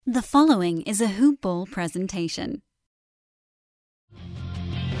The following is a Hoop Ball presentation.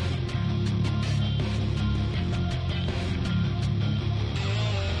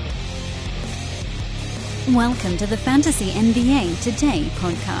 Welcome to the Fantasy NBA Today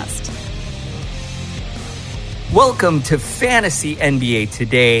podcast. Welcome to Fantasy NBA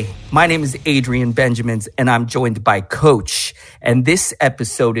Today. My name is Adrian Benjamins, and I'm joined by Coach. And this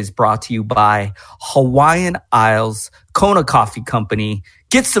episode is brought to you by Hawaiian Isles Kona Coffee Company.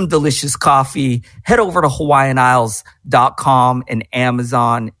 Get some delicious coffee. Head over to hawaiianisles.com and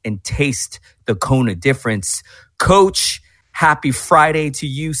Amazon and taste the Kona difference. Coach, happy Friday to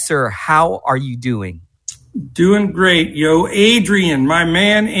you, sir. How are you doing? Doing great, yo. Adrian, my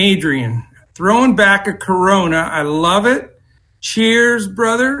man Adrian. Throwing back a Corona. I love it. Cheers,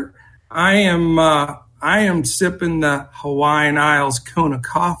 brother. I am sipping the Hawaiian Isles Kona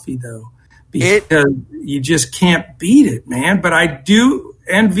coffee, though, because you just can't beat it, man. But I do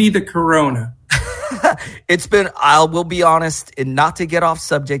envy the Corona. I will be honest, and not to get off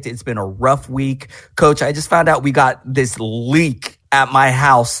subject, it's been a rough week. Coach, I just found out we got this leak at my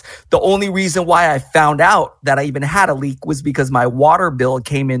house. The only reason why I found out that I even had a leak was because my water bill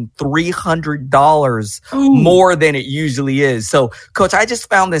came in $300 more than it usually is. So, Coach, I just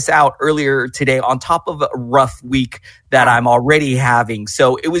found this out earlier today on top of a rough week that I'm already having.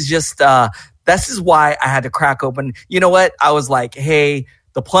 So it was just, this is why I had to crack open. You know what? I was like, hey,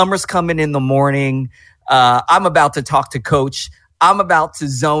 the plumber's coming in the morning. I'm about to talk to Coach. I'm about to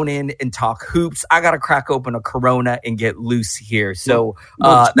zone in and talk hoops. I got to crack open a Corona and get loose here. So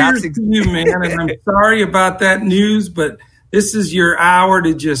that's to you, man. And I'm sorry about that news, but this is your hour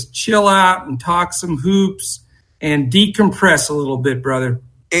to just chill out and talk some hoops and decompress a little bit, brother.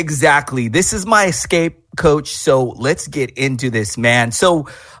 Exactly. This is my escape, Coach. So let's get into this, man. So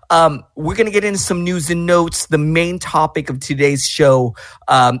we're going to get into some news and notes. The main topic of today's show,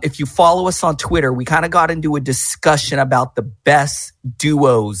 if you follow us on Twitter, we kind of got into a discussion about the best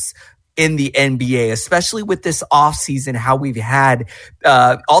duos in the NBA, especially with this offseason, how we've had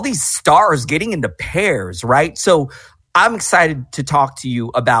all these stars getting into pairs, right? So I'm excited to talk to you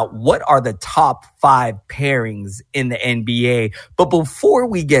about what are the top 5 pairings in the NBA. But before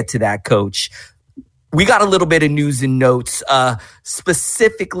we get to that, Coach, we got a little bit of news and notes.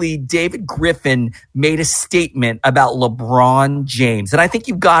 Specifically, David Griffin made a statement about LeBron James. And I think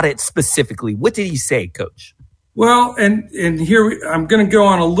you got it specifically. What did he say, Coach? Well, and here I'm going to go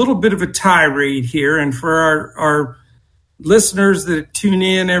on a little bit of a tirade here. And for our listeners that tune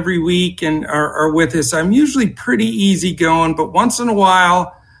in every week and are with us, I'm usually pretty easygoing. But once in a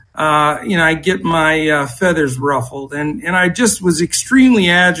while, I get my feathers ruffled. And I just was extremely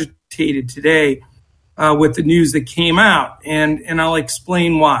agitated today with the news that came out, and I'll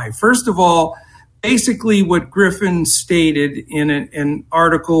explain why. First of all, basically what Griffin stated in an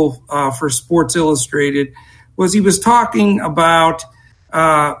article for Sports Illustrated was he was talking about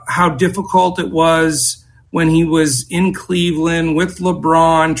how difficult it was when he was in Cleveland with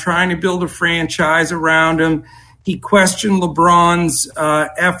LeBron, trying to build a franchise around him. He questioned LeBron's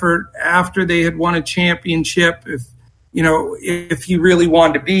effort after they had won a championship, if he really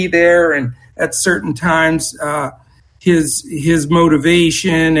wanted to be there, and at certain times, his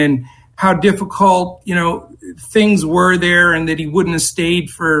motivation and how difficult, things were there, and that he wouldn't have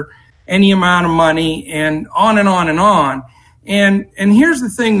stayed for any amount of money, and on and on and on. And here's the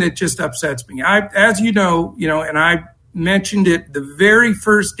thing that just upsets me. As you know, and I mentioned it the very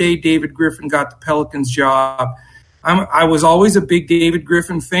first day David Griffin got the Pelicans job. I was always a big David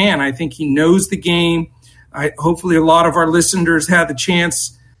Griffin fan. I think he knows the game. Hopefully a lot of our listeners had the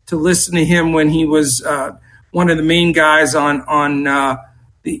chance to listen to him when he was one of the main guys on NBA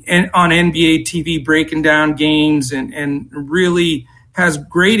TV breaking down games, and really has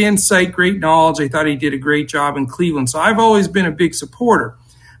great insight, great knowledge. I thought he did a great job in Cleveland. So I've always been a big supporter.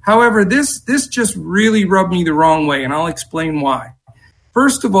 However, this just really rubbed me the wrong way, and I'll explain why.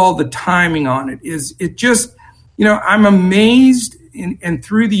 First of all, the timing on it just, I'm amazed, and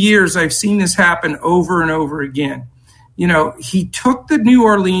through the years I've seen this happen over and over again. He took the New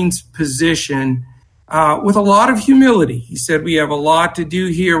Orleans position with a lot of humility. He said, we have a lot to do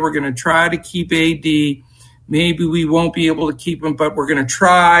here. We're going to try to keep AD. Maybe we won't be able to keep him, but we're going to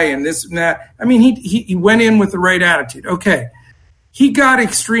try, and this and that. I mean, he went in with the right attitude. Okay. He got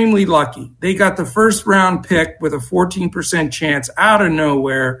extremely lucky. They got the first round pick with a 14% chance out of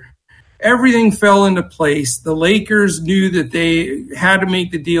nowhere. Everything fell into place. The Lakers knew that they had to make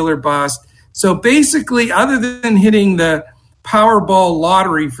the deal or bust. So basically, other than hitting the Powerball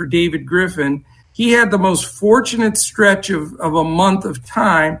lottery for David Griffin, he had the most fortunate stretch of a month of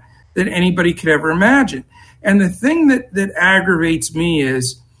time that anybody could ever imagine. And the thing that aggravates me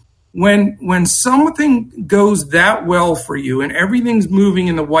is when something goes that well for you and everything's moving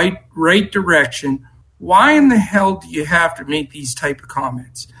in the right direction, why in the hell do you have to make these type of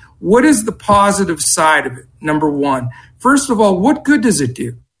comments? What is the positive side of it? Number one, first of all, what good does it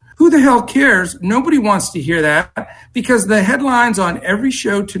do? Who the hell cares? Nobody wants to hear that, because the headlines on every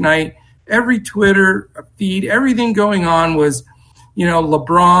show tonight, every Twitter feed, everything going on was,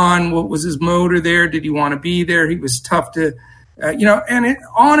 LeBron, what was his motor there? Did he want to be there? He was tough to, and it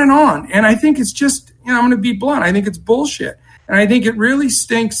on and on. And I think it's just, I'm going to be blunt. I think it's bullshit. And I think it really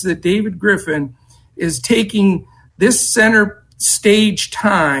stinks that David Griffin is taking this center stage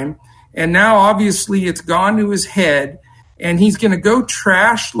time, and now obviously it's gone to his head, and he's going to go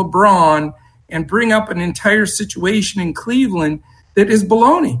trash LeBron and bring up an entire situation in Cleveland that is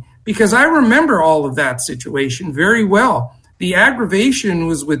baloney. Because I remember all of that situation very well. The aggravation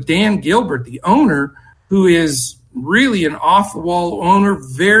was with Dan Gilbert, the owner, who is really an off-the-wall owner,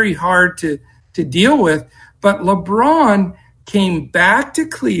 very hard to deal with. But LeBron came back to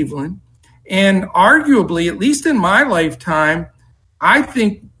Cleveland, and arguably, at least in my lifetime, I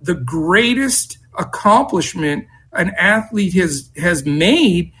think the greatest accomplishment an athlete has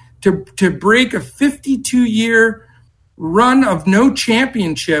made to break a 52-year run of no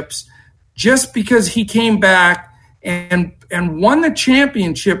championships just because he came back and won the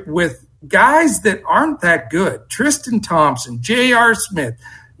championship with guys that aren't that good. Tristan Thompson, J.R. Smith,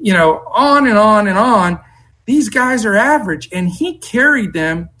 on and on and on. These guys are average, and he carried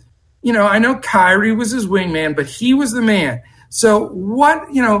them. I know Kyrie was his wingman, but he was the man. So what,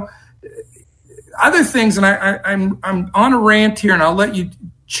 other things, and I'm on a rant here, and I'll let you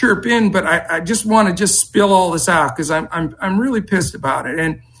chirp in, but I just want to spill all this out because I'm really pissed about it.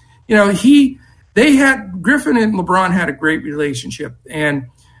 And Griffin and LeBron had a great relationship, and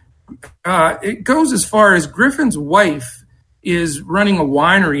it goes as far as Griffin's wife is running a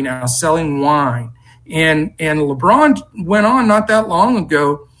winery now, selling wine, and LeBron went on not that long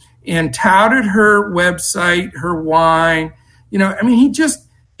ago and touted her website, her wine.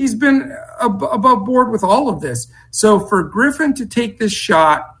 He's been above board with all of this. So for Griffin to take this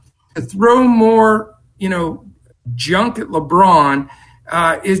shot, to throw more, junk at LeBron,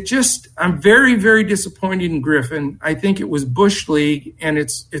 is just, I'm very, very disappointed in Griffin. I think it was Bush League, and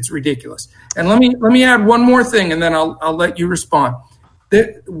it's ridiculous. And let me add one more thing, and then I'll let you respond.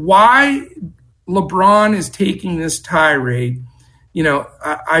 Why LeBron is taking this tirade,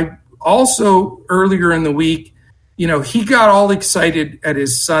 I also earlier in the week, he got all excited at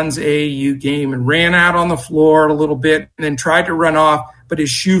his son's AAU game and ran out on the floor a little bit and then tried to run off, but his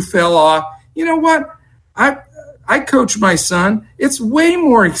shoe fell off. You know what? I coach my son. It's way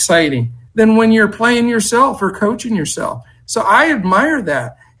more exciting than when you're playing yourself or coaching yourself. So I admire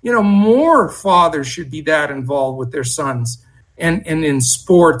that. More fathers should be that involved with their sons and in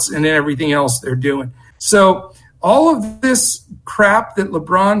sports and everything else they're doing. So all of this crap that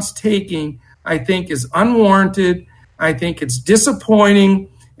LeBron's taking, I think, is unwarranted. I think it's disappointing,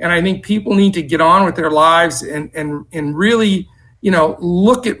 and I think people need to get on with their lives and really,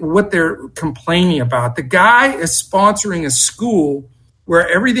 look at what they're complaining about. The guy is sponsoring a school where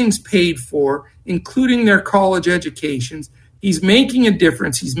everything's paid for, including their college educations. He's making a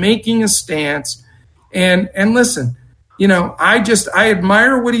difference. He's making a stance. And listen, I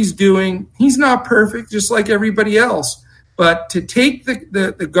admire what he's doing. He's not perfect, just like everybody else. But to take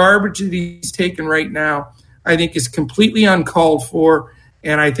the garbage that he's taken right now, I think is completely uncalled for.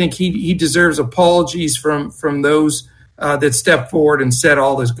 And I think he deserves apologies from those that stepped forward and said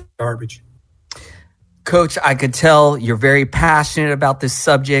all this garbage. Coach, I could tell you're very passionate about this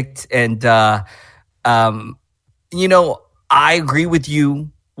subject. And, I agree with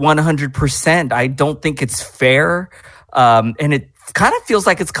you 100%. I don't think it's fair. And it kind of feels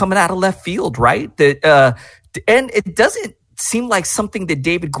like it's coming out of left field, right? And it doesn't seem like something that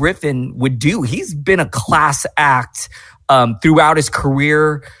David Griffin would do. He's been a class act throughout his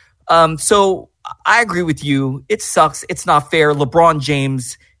career. So I agree with you. It sucks. It's not fair. LeBron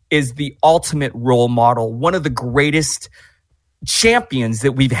James is the ultimate role model, one of the greatest champions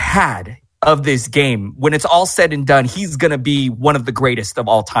that we've had of this game. When it's all said and done, he's going to be one of the greatest of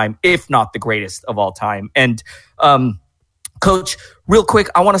all time, if not the greatest of all time. And Coach, real quick,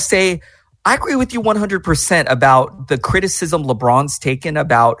 I want to say, I agree with you 100% about the criticism LeBron's taken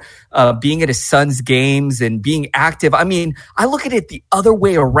about being at his son's games and being active. I mean, I look at it the other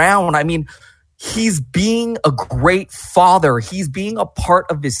way around. I mean, he's being a great father. He's being a part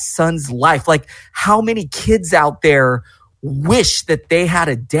of his son's life. Like, how many kids out there wish that they had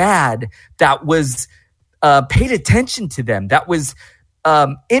a dad that was paid attention to them, that was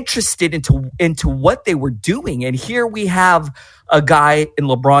interested into what they were doing. And here we have a guy in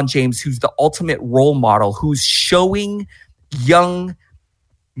LeBron James who's the ultimate role model, who's showing young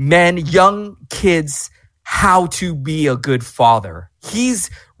men, young kids, how to be a good father. He's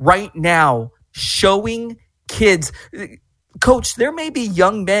right now showing kids. Coach, there may be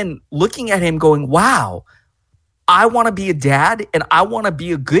young men looking at him going, wow, I want to be a dad and I want to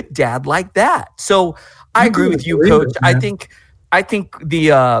be a good dad like that. So I agree with you, Coach. I think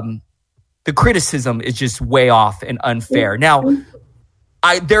the criticism is just way off and unfair. Now,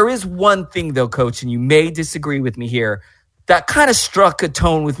 there is one thing though, Coach, and you may disagree with me here, that kind of struck a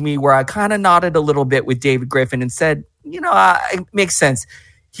tone with me where I kind of nodded a little bit with David Griffin and said, it makes sense.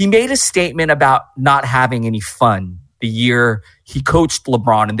 He made a statement about not having any fun the year he coached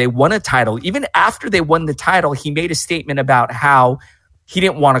LeBron and they won a title. Even after they won the title, he made a statement about how he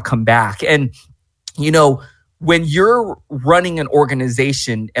didn't want to come back. And, when you're running an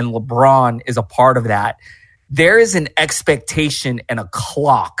organization and LeBron is a part of that, there is an expectation and a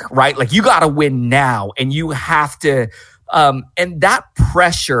clock, right? Like you got to win now and you have to, and that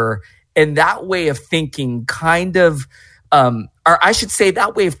pressure and that way of thinking kind of, or I should say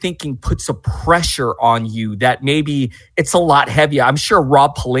that way of thinking puts a pressure on you that maybe it's a lot heavier. I'm sure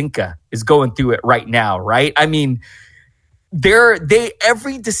Rob Pelinka is going through it right now, right? I mean,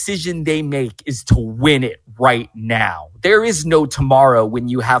 every decision they make is to win it right now. There is no tomorrow when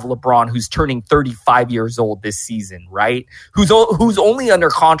you have LeBron, who's turning 35 years old this season, right? Who's only under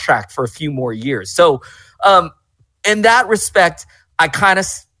contract for a few more years. So, in that respect, I kind of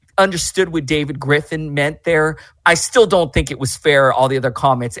understood what David Griffin meant there. I still don't think it was fair, all the other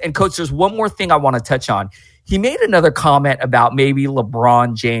comments. And Coach, there's one more thing I want to touch on. He made another comment about maybe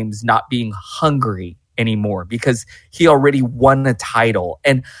LeBron James not being hungry anymore because he already won a title.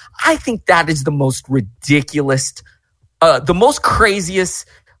 And I think that is the most ridiculous, the most craziest,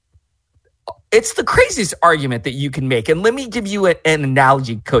 it's the craziest argument that you can make. And let me give you an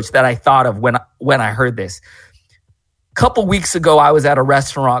analogy, Coach, that I thought of when I heard this. A couple weeks ago, I was at a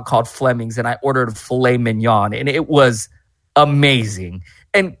restaurant called Fleming's and I ordered filet mignon and it was amazing.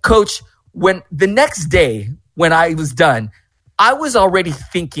 And Coach, when the next day when I was done, I was already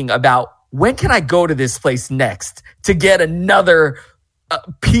thinking about when can I go to this place next to get another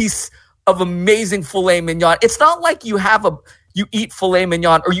piece of amazing filet mignon? It's not like you eat filet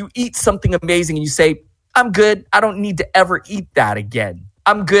mignon or you eat something amazing and you say, I'm good. I don't need to ever eat that again.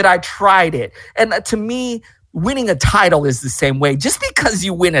 I'm good. I tried it. And to me, winning a title is the same way. Just because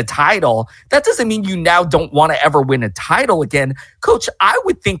you win a title, that doesn't mean you now don't want to ever win a title again. Coach, I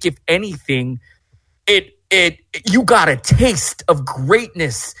would think if anything, you got a taste of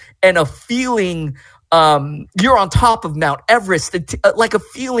greatness and a feeling you're on top of Mount Everest, like a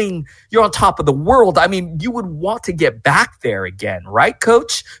feeling you're on top of the world. I mean, you would want to get back there again, right,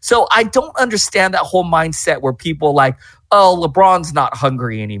 Coach? So I don't understand that whole mindset where people like, oh, LeBron's not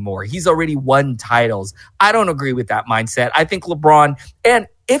hungry anymore. He's already won titles. I don't agree with that mindset. I think LeBron, and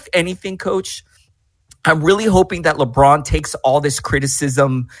if anything, Coach, I'm really hoping that LeBron takes all this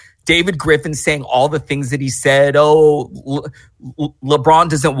criticism, David Griffin saying all the things that he said, LeBron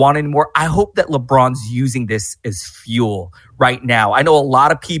doesn't want anymore. I hope that LeBron's using this as fuel right now. I know a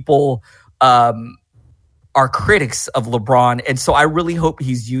lot of people are critics of LeBron, and so I really hope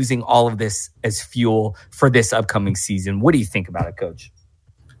he's using all of this as fuel for this upcoming season. What do you think about it, Coach?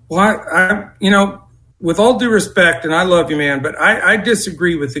 Well, I with all due respect, and I love you, man, but I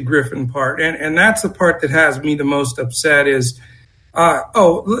disagree with the Griffin part, and that's the part that has me the most upset is,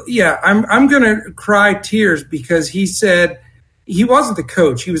 I'm going to cry tears because he said he wasn't the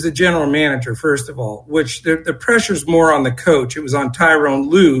coach. He was the general manager, first of all, which the pressure's more on the coach. It was on Tyronn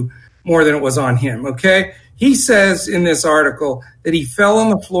Lue more than it was on him, okay? He says in this article that he fell on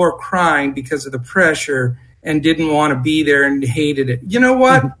the floor crying because of the pressure and didn't want to be there and hated it. You know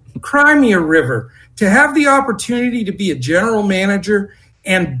what? Cry me a river. To have the opportunity to be a general manager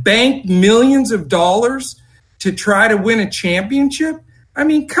and bank millions of dollars to try to win a championship? I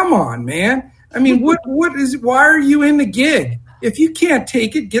mean, come on, man. I mean, why are you in the gig? If you can't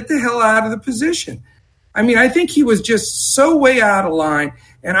take it, get the hell out of the position. I mean, I think he was just so way out of line.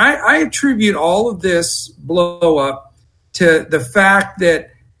 And I attribute all of this blow up to the fact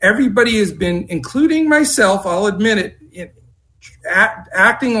that everybody has been, including myself, I'll admit it,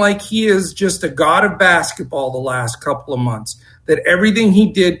 acting like he is just a god of basketball the last couple of months, that everything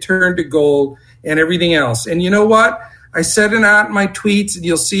he did turned to gold and everything else. And you know what? I said it out in my tweets, and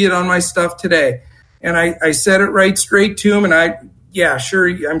you'll see it on my stuff today. And I said it right straight to him, and I'm sure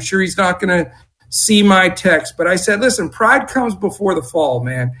he's not going to see my text. But I said, listen, pride comes before the fall,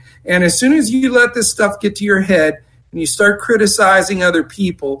 man. And as soon as you let this stuff get to your head, and you start criticizing other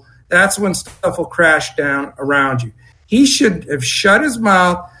people, that's when stuff will crash down around you. He should have shut his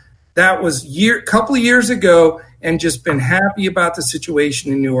mouth. That was couple of years ago, and just been happy about the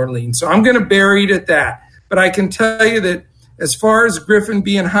situation in New Orleans. So I'm going to bury it at that. But I can tell you that as far as Griffin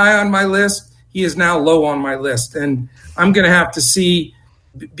being high on my list, he is now low on my list. And I'm going to have to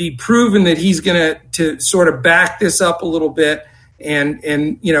be proven that he's going to sort of back this up a little bit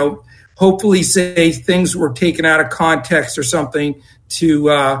and hopefully say things were taken out of context or something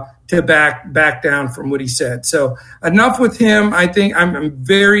to back down from what he said. So enough with him. I think I'm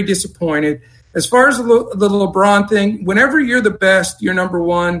very disappointed. As far as the LeBron thing, whenever you're the best, you're number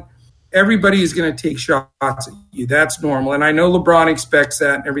one, everybody is going to take shots at you. That's normal. And I know LeBron expects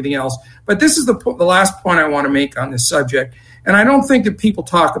that and everything else. But this is the last point I want to make on this subject. And I don't think that people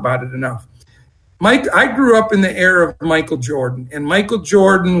talk about it enough. I grew up in the era of Michael Jordan, and Michael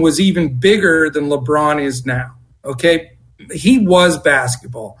Jordan was even bigger than LeBron is now. Okay? He was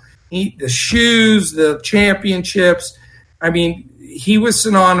basketball. The shoes, the championships. I mean, he was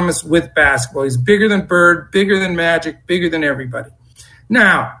synonymous with basketball. He's bigger than Bird, bigger than Magic, bigger than everybody.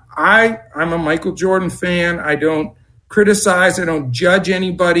 Now, I'm a Michael Jordan fan. I don't criticize. I don't judge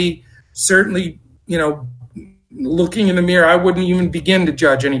anybody. Certainly, looking in the mirror, I wouldn't even begin to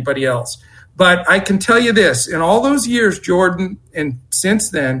judge anybody else. But I can tell you this, in all those years, Jordan, and since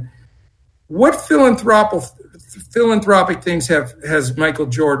then, what philanthropic things has Michael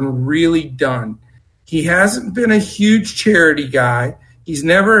Jordan really done? He hasn't been a huge charity guy. He's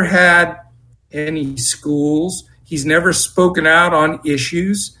never had any schools. He's never spoken out on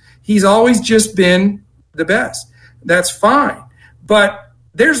issues. He's always just been the best. That's fine. But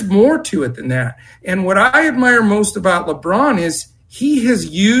there's more to it than that. And what I admire most about LeBron is he has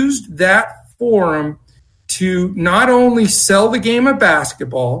used that forum to not only sell the game of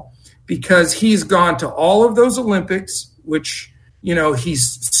basketball, because he's gone to all of those Olympics, which, he's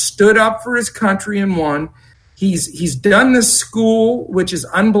stood up for his country and won. He's done the school, which is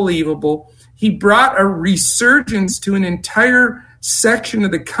unbelievable. He brought a resurgence to an entire section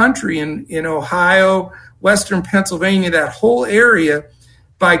of the country in Ohio, Western Pennsylvania, that whole area,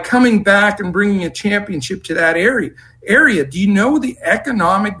 by coming back and bringing a championship to that area. Do you know the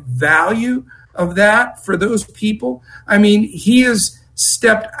economic value of that for those people? I mean, he has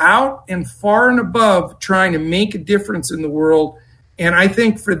stepped out and far and above trying to make a difference in the world. And I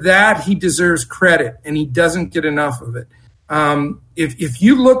think for that, he deserves credit, and he doesn't get enough of it. If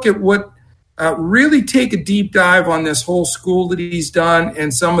you look at what really take a deep dive on this whole school that he's done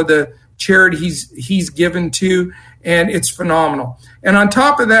and some of the charity he's given to, and it's phenomenal. And on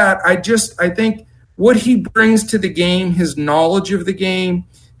top of that, I think what he brings to the game, his knowledge of the game,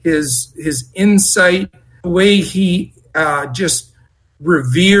 his insight, the way he just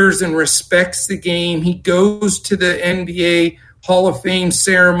reveres and respects the game. He goes to the NBA Hall of Fame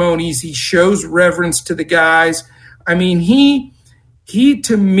ceremonies. He shows reverence to the guys. I mean, he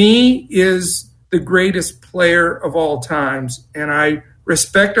to me is the greatest player of all times. And I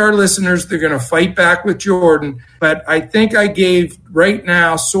respect our listeners. They're going to fight back with Jordan. But I think I gave right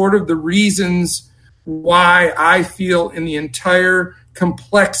now sort of the reasons why I feel in the entire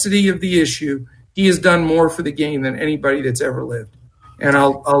complexity of the issue, he has done more for the game than anybody that's ever lived. And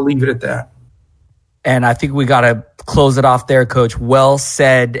I'll leave it at that. And I think we got to close it off there, Coach. Well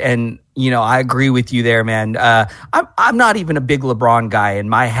said. And, I agree with you there, man. I'm not even a big LeBron guy, and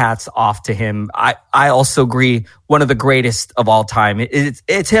my hat's off to him. I also agree, one of the greatest of all time.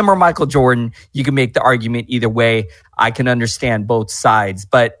 It's him or Michael Jordan. You can make the argument either way. I can understand both sides.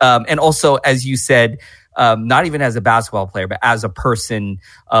 But, and also, as you said, not even as a basketball player, but as a person,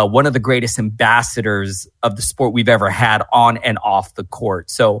 one of the greatest ambassadors of the sport we've ever had on and off the court.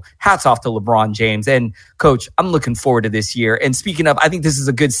 So hats off to LeBron James. And Coach, I'm looking forward to this year. And speaking of, I think this is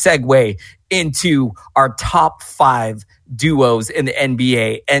a good segue into our top 5 duos in the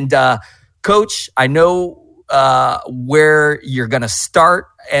NBA. And Coach, I know where you're going to start.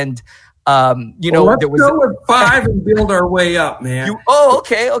 And let's go with 5 and build our way up, man.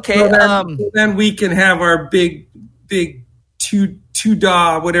 Okay. So then we can have our big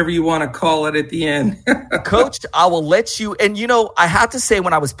two-da, whatever you want to call it, at the end. Coach, I will let you. And I have to say,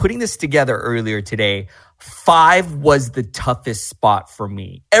 when I was putting this together earlier today, 5 was the toughest spot for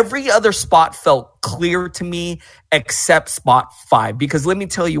me. Every other spot felt clear to me except spot 5, because let me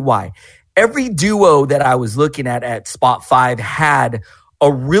tell you why. Every duo that I was looking at spot 5 had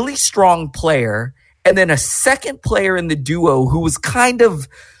a really strong player, and then a second player in the duo who was kind of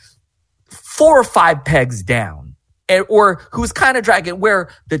 4 or 5 pegs down, or who was kind of dragging, where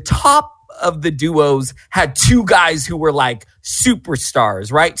the top of the duos had 2 guys who were like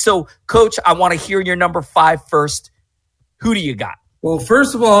superstars, right? So, Coach, I want to hear your number 5 first, Who do you got? Well,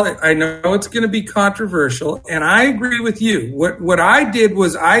 first of all, I know it's going to be controversial, and I agree with you. What I did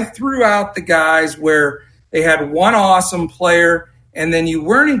was I threw out the guys where they had one awesome player, and then you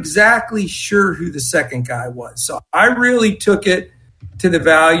weren't exactly sure who the second guy was. So I really took it to the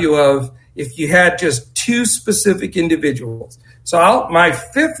value of if you had just two specific individuals. So my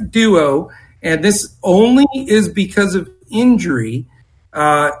fifth duo, and this only is because of injury,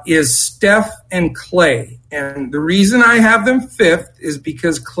 is Steph and Clay. And the reason I have them fifth is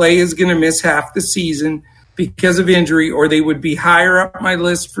because Clay is going to miss half the season because of injury, or they would be higher up my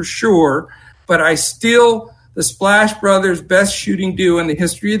list for sure. But the Splash Brothers, best shooting duo in the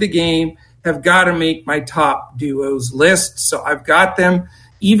history of the game, have got to make my top duos list. So I've got them,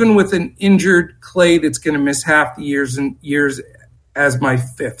 even with an injured Clay that's going to miss half the years as my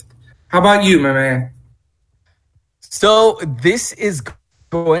fifth. How about you, my man? So this is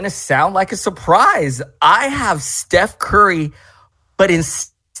going to sound like a surprise. I have Steph Curry, but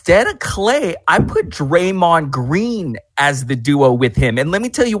instead of Clay, I put Draymond Green as the duo with him. And let me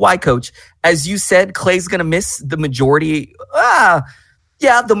tell you why, Coach. As you said, Clay's going to miss the majority of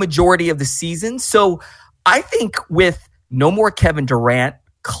the season. So I think with no more Kevin Durant,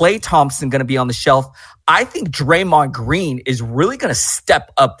 Klay Thompson going to be on the shelf, I think Draymond Green is really going to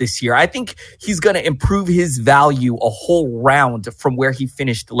step up this year. I think he's going to improve his value a whole round from where he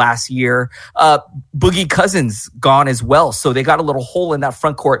finished last year. Boogie Cousins gone as well, so they got a little hole in that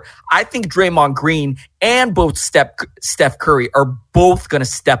front court. I think Draymond Green and both Steph Curry are both going to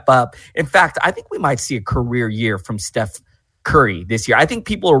step up. In fact, I think we might see a career year from Steph Curry this year. I think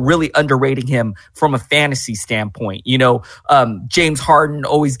people are really underrating him from a fantasy standpoint. James Harden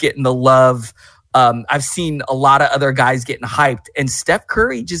always getting the love. I've seen a lot of other guys getting hyped, and Steph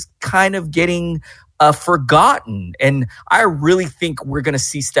Curry just kind of getting forgotten. And I really think we're going to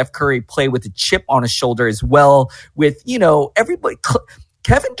see Steph Curry play with a chip on his shoulder as well, with, everybody.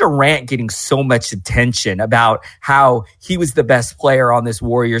 Kevin Durant getting so much attention about how he was the best player on this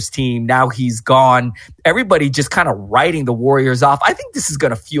Warriors team. Now he's gone. Everybody just kind of writing the Warriors off. I think this is going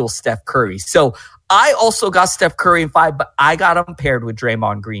to fuel Steph Curry. So I also got Steph Curry in 5, but I got him paired with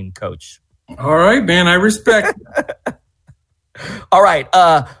Draymond Green, Coach. All right, man. I respect it. All right.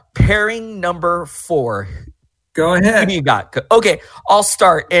 Pairing number 4. Go ahead. Who do you got? Okay, I'll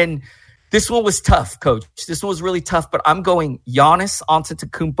start. And this one was tough, Coach. This one was really tough, but I'm going Giannis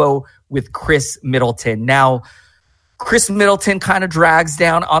Antetokounmpo with Chris Middleton. Now, Chris Middleton kind of drags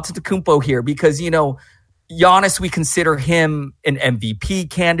down Antetokounmpo here because, Giannis, we consider him an MVP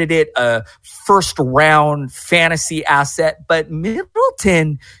candidate, a first-round fantasy asset. But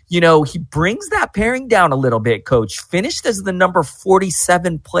Middleton, he brings that pairing down a little bit, Coach. Finished as the number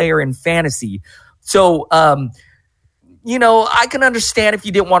 47 player in fantasy. So, I can understand if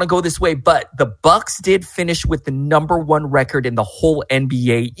you didn't want to go this way, but the Bucks did finish with the number 1 record in the whole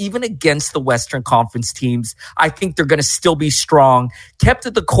NBA, even against the Western Conference teams. I think they're going to still be strong.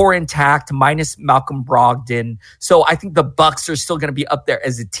 Kept the core intact, minus Malcolm Brogdon. So I think the Bucks are still going to be up there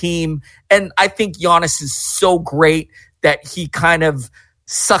as a team. And I think Giannis is so great that he kind of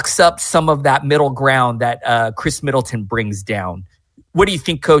sucks up some of that middle ground that Chris Middleton brings down. What do you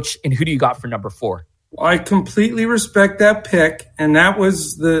think, Coach? And who do you got for number 4? I completely respect that pick, and that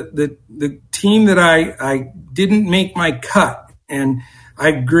was the team that I didn't make my cut. And I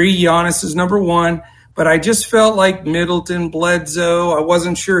agree Giannis is number 1, but I just felt like Middleton, Bledsoe, I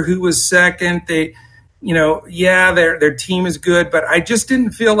wasn't sure who was second. They, their team is good, but I just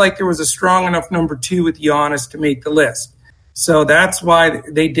didn't feel like there was a strong enough number 2 with Giannis to make the list. So that's why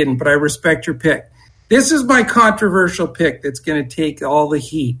they didn't, but I respect your pick. This is my controversial pick that's going to take all the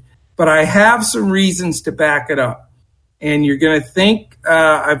heat. But I have some reasons to back it up. And you're going to think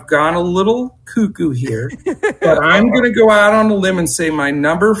I've gone a little cuckoo here. But I'm going to go out on a limb and say my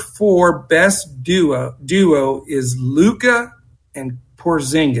number 4 best duo is Luka and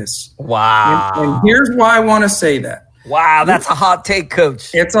Porzingis. Wow. And here's why I want to say that. Wow, that's a hot take, Coach.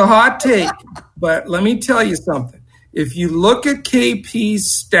 It's a hot take. But let me tell you something. If you look at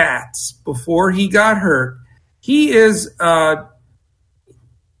KP's stats before he got hurt, he is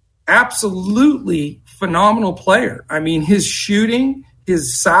absolutely phenomenal player. I mean, his shooting,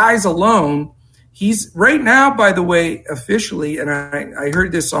 his size alone, he's right now, by the way, officially, and I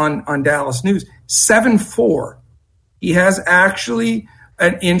heard this on Dallas News, 7'4". He has actually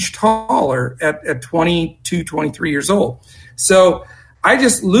an inch taller at 22, 23 years old. So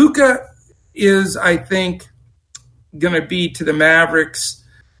Luka is, I think, going to be to the Mavericks.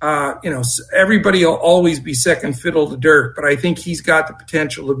 Everybody will always be second fiddle to Dirk, but I think he's got the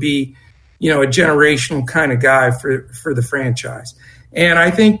potential to be, a generational kind of guy for the franchise. And I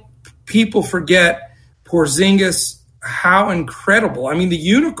think people forget Porzingis how incredible. I mean, the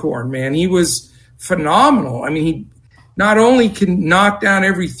unicorn, man, he was phenomenal. I mean, he not only can knock down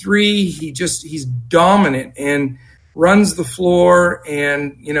every three, he's dominant and runs the floor.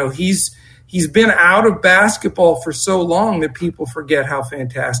 And, he's been out of basketball for so long that people forget how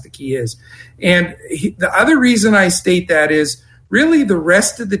fantastic he is. And the other reason I state that is really the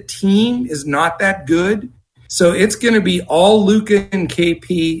rest of the team is not that good. So it's going to be all Luka and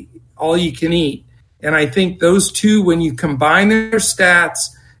KP, all you can eat. And I think those two, when you combine their stats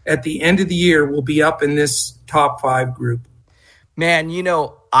at the end of the year, will be up in this top 5 group. Man,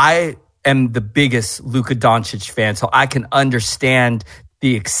 I am the biggest Luka Doncic fan, so I can understand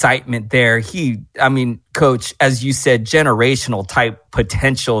the excitement there. Coach, as you said, generational type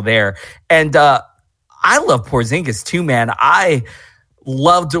potential there. And I love Porzingis too, man. I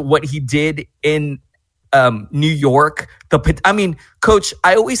loved what he did in New York. Coach,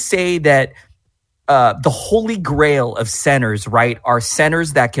 I always say that the holy grail of centers, right, are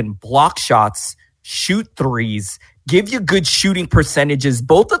centers that can block shots, shoot threes, give you good shooting percentages,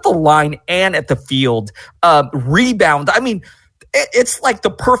 both at the line and at the field, rebound. I mean, it's like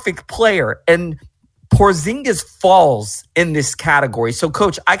the perfect player. And Porzingis falls in this category. So,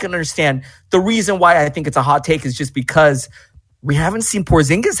 Coach, I can understand the reason why I think it's a hot take is just because we haven't seen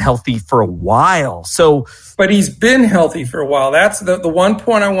Porzingis healthy for a while. But he's been healthy for a while. That's the one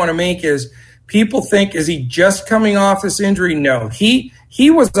point I want to make is people think, is he just coming off this injury? No, he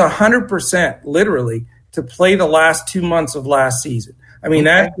was 100% literally to play the last 2 months of last season. I mean,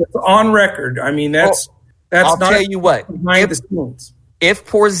 that's on record. I mean, that's I'll not tell you what, behind the scenes. If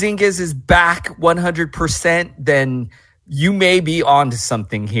Porzingis is back 100%, then you may be onto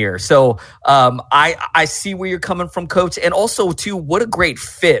something here. So I see where you're coming from, Coach. And also, too, what a great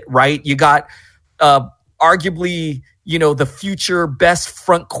fit, right? You got arguably, the future best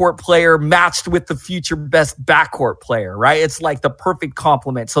front court player matched with the future best backcourt player, right? It's like the perfect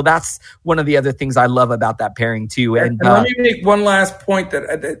complement. So that's one of the other things I love about that pairing, too. And let me make one last point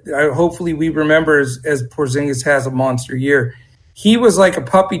that hopefully we remember as Porzingis has a monster year. He was like a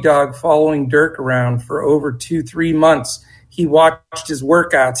puppy dog following Dirk around for over 2-3 months. He watched his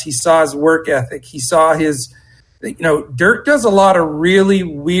workouts. He saw his work ethic. He saw his, Dirk does a lot of really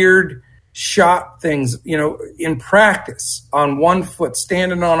weird shot things, in practice on one foot,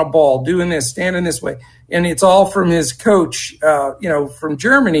 standing on a ball, doing this, standing this way. And it's all from his coach, from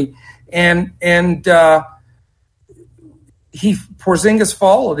Germany. And Porzingis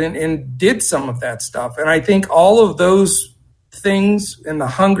followed and did some of that stuff. And I think all of those things and the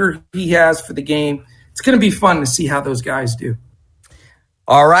hunger he has for the game, it's going to be fun to see how those guys do.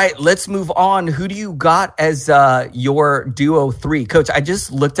 All right, let's move on. Who do you got as your duo 3? Coach, I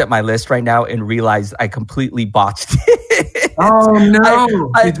just looked at my list right now and realized I completely botched it. Oh,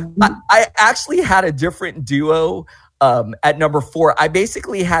 no. I actually had a different duo at number 4. I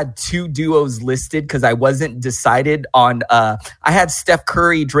basically had 2 duos listed because I wasn't decided on I had Steph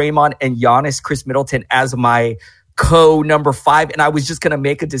Curry, Draymond, and Giannis, Chris Middleton as my number 5, and I was just going to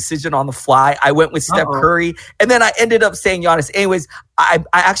make a decision on the fly. I went with Steph Curry, and then I ended up saying Giannis. Anyways, I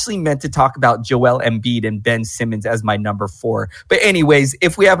actually meant to talk about Joel Embiid and Ben Simmons as my number 4. But anyways,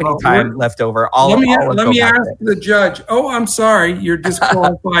 if we have any time left over, let me ask the judge. Oh, I'm sorry. You're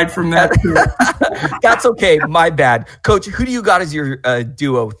disqualified from that too. That's okay. My bad. Coach, who do you got as your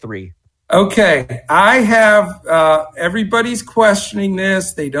duo 3? Okay, I have everybody's questioning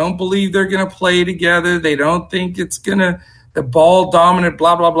this. They don't believe they're going to play together. They don't think it's going to the ball dominant,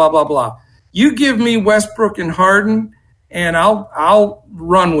 blah, blah, blah, blah, blah. You give me Westbrook and Harden, and I'll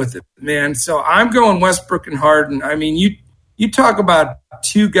run with it, man. So I'm going Westbrook and Harden. I mean, you talk about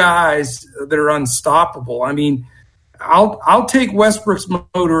 2 guys that are unstoppable. I mean, I'll take Westbrook's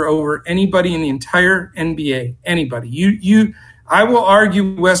motor over anybody in the entire NBA. Anybody. I will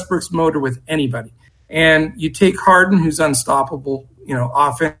argue Westbrook's motor with anybody. And you take Harden, who's unstoppable,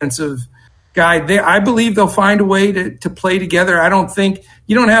 offensive guy. I believe they'll find a way to play together. I don't think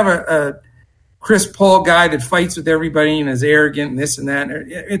you don't have a Chris Paul guy that fights with everybody and is arrogant and this and that.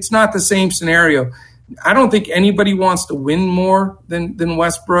 It's not the same scenario. I don't think anybody wants to win more than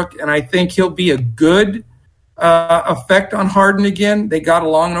Westbrook, and I think he'll be a good effect on Harden again. They got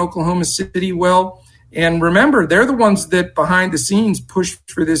along in Oklahoma City well. And remember, they're the ones that behind the scenes pushed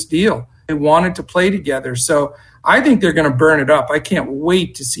for this deal. They wanted to play together. So I think they're going to burn it up. I can't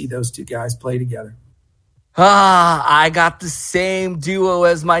wait to see those 2 guys play together. I got the same duo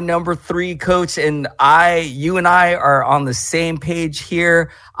as my number 3, Coach. And you and I are on the same page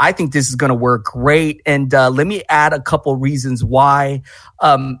here. I think this is going to work great. And let me add a couple reasons why.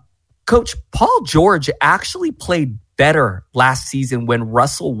 Coach, Paul George actually played better last season when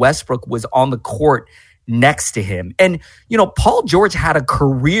Russell Westbrook was on the court next to him. And, Paul George had a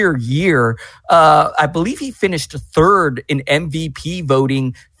career year. I believe he finished third in MVP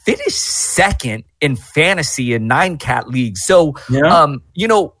voting, finished second in fantasy in 9-cat leagues. So,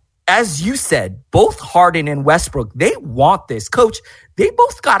 as you said, both Harden and Westbrook, they want this. Coach, they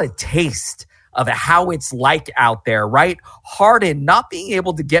both got a taste of how it's like out there, right? Harden not being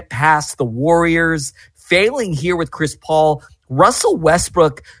able to get past the Warriors, failing here with Chris Paul. Russell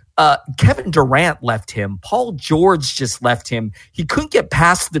Westbrook, Kevin Durant left him. Paul George just left him. He couldn't get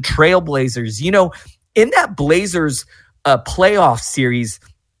past the Trailblazers. In that Blazers playoff series,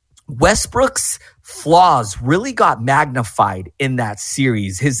 Westbrook's flaws really got magnified in that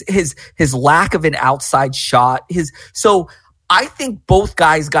series. His lack of an outside shot. So I think both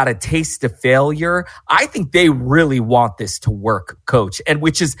guys got a taste of failure. I think they really want this to work, Coach, and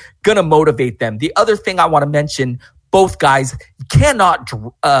which is going to motivate them. The other thing I want to mention, both guys cannot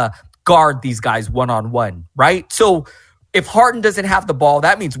guard these guys one-on-one, right? So if Harden doesn't have the ball,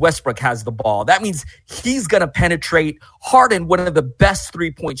 that means Westbrook has the ball. That means he's going to penetrate. Harden, one of the best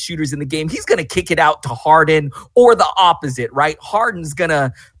three-point shooters in the game, he's going to kick it out to Harden, or the opposite, right? Harden's going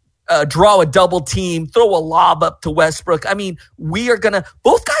to draw a double team, throw a lob up to Westbrook. I mean,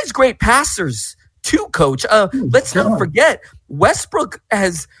 both guys great passers too, Coach. Let's not forget, Westbrook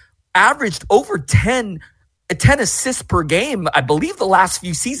has averaged over 10 assists per game, I believe, the last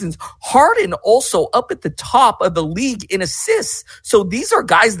few seasons. Harden also up at the top of the league in assists. So these are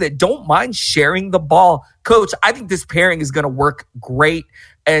guys that don't mind sharing the ball. Coach, I think this pairing is going to work great.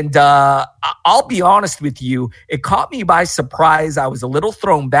 And I'll be honest with you, it caught me by surprise. I was a little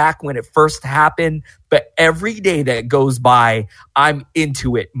thrown back when it first happened, but every day that goes by, I'm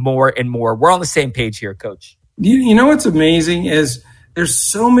into it more and more. We're on the same page here, Coach. You know what's amazing is there's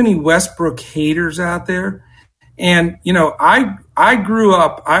so many Westbrook haters out there. And, I grew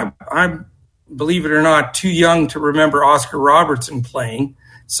up, I'm, believe it or not, too young to remember Oscar Robertson playing.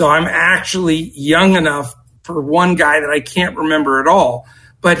 So I'm actually young enough for one guy that I can't remember at all.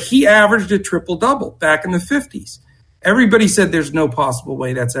 But he averaged a triple-double back in the 50s. Everybody said there's no possible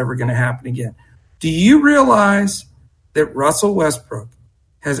way that's ever going to happen again. Do you realize that Russell Westbrook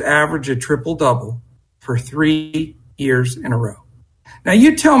has averaged a triple-double for 3 years in a row? Now,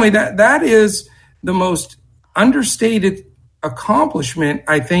 you tell me that is the most understated accomplishment,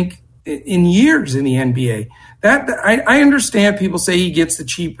 I think, in years in the NBA. That I understand people say he gets the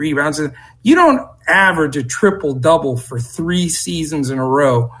cheap rebounds. You don't average a triple-double for 3 seasons in a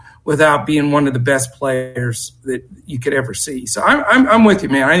row without being one of the best players that you could ever see. So I'm with you,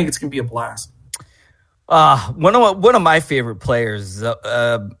 man. I think it's going to be a blast. One of my favorite players.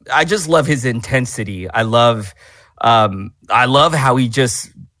 I just love his intensity. I love how he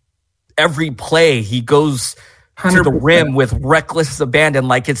just every play he goes 100%. To the rim with reckless abandon,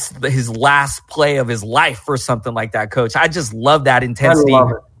 like it's his last play of his life or something like that, Coach. I just love that intensity. I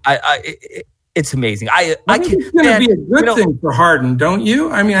love it. It's amazing. I think it's going to be a good thing for Harden, don't you?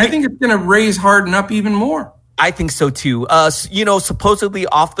 I mean, I think it's going to raise Harden up even more. I think so too. Supposedly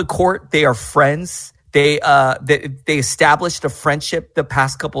off the court, they are friends. They established a friendship the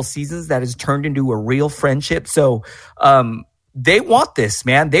past couple seasons that has turned into a real friendship. So, they want this,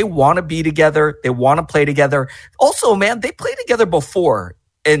 man. They want to be together. They want to play together. Also, man, they played together before.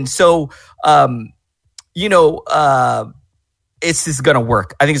 And so, it's just going to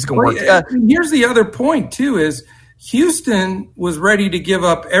work. I think it's going to work. Here's the other point, too, is Houston was ready to give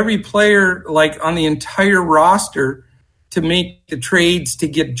up every player, like on the entire roster, to make the trades to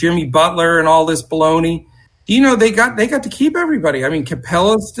get Jimmy Butler and all this baloney. They got to keep everybody. I mean,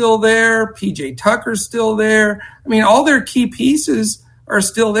 Capella's still there. PJ Tucker's still there. I mean, all their key pieces are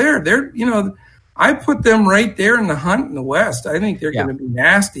still there. I put them right there in the hunt in the West. I think they're going to be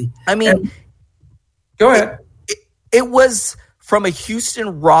nasty. I mean, go ahead. It was from a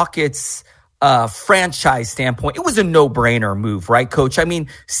Houston Rockets franchise standpoint, it was a no-brainer move, right, Coach? I mean,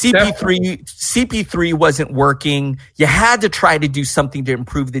 CP3 wasn't working. You had to try to do something to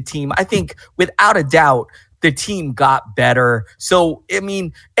improve the team. I think without a doubt, the team got better. So, I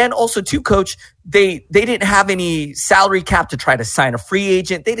mean, and also too, Coach, they didn't have any salary cap to try to sign a free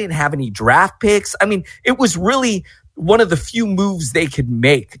agent. They didn't have any draft picks. I mean, it was really one of the few moves they could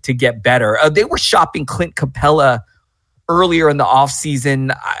make to get better. They were shopping Clint Capella earlier in the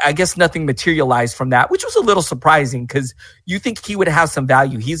offseason. I guess nothing materialized from that, which was a little surprising because you think he would have some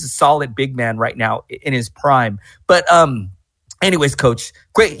value. He's a solid big man right now in his prime. But Anyways, Coach,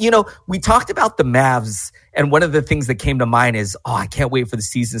 great. You know, we talked about the Mavs, and one of the things that came to mind is, I can't wait for the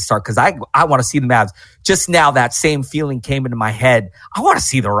season to start because I want to see the Mavs. Just now, that same feeling came into my head. I want to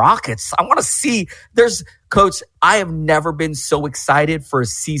see the Rockets. I want to see Coach, I have never been so excited for a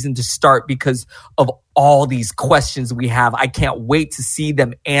season to start because of all these questions we have. I can't wait to see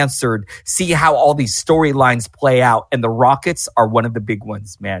them answered, see how all these storylines play out. And the Rockets are one of the big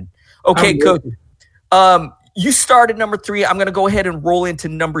ones, man. Okay, Coach. You started number 3. I'm going to go ahead and roll into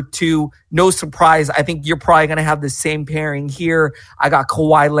number 2. No surprise. I think you're probably going to have the same pairing here. I got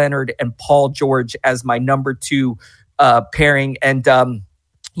Kawhi Leonard and Paul George as my number 2 pairing. And,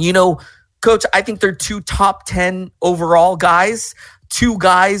 you know, Coach, I think they're 2 top 10 overall guys, 2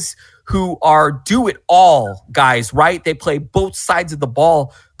 guys who are do-it-all guys, right? They play both sides of the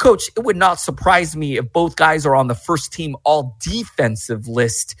ball. Coach, it would not surprise me if both guys are on the first team all-defensive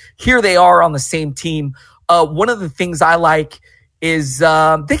list. Here they are on the same team. One of the things I like is they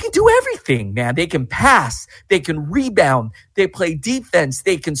can do everything, man. They can pass. They can rebound. They play defense.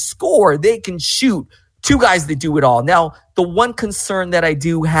 They can score. They can shoot. 2 guys that do it all. Now, the one concern that I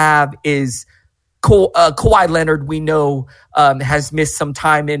do have is Kawhi Leonard, we know, has missed some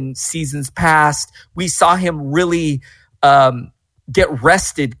time in seasons past. We saw him really get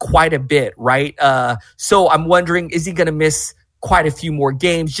rested quite a bit, right? So I'm wondering, is he going to miss quite a few more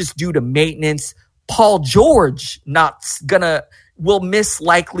games just due to maintenance? Paul George will miss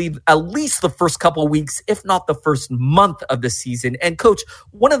likely at least the first couple of weeks, if not the first month of the season. And Coach,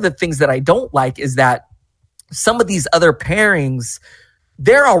 one of the things that I don't like is that some of these other pairings,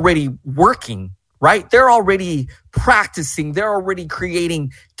 they're already working, right? They're already practicing. They're already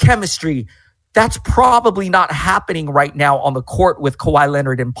creating chemistry. That's probably not happening right now on the court with Kawhi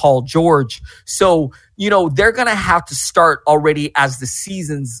Leonard and Paul George. So, you know, they're going to have to start already as the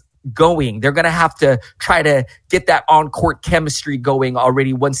season's going. They're going to have to try to get that on-court chemistry going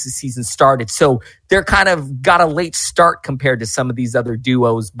already once the season started. So they're kind of got a late start compared to some of these other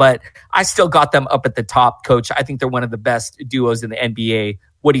duos, but I still got them up at the top, Coach. I think they're one of the best duos in the NBA.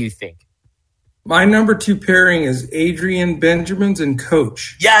 What do you think? My number 2 pairing is Adrian Benjamins and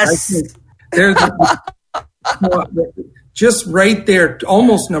Coach. Yes. They're just right there,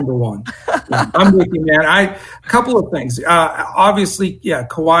 almost number 1. I'm with you, man. A couple of things. Obviously,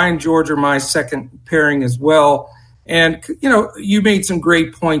 Kawhi and George are my second pairing as well. And, you know, you made some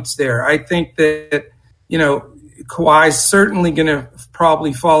great points there. I think that, you know, Kawhi's certainly going to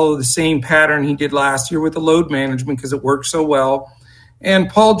probably follow the same pattern he did last year with the load management because it worked so well. And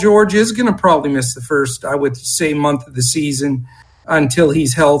Paul George is going to probably miss the first, I would say, month of the season until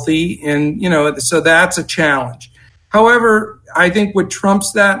he's healthy. And, you know, so that's a challenge. However, I think what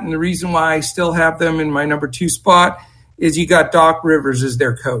trumps that, and the reason why I still have them in my number 2 spot, is you got Doc Rivers as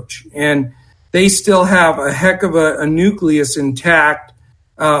their coach. And they still have a heck of a nucleus intact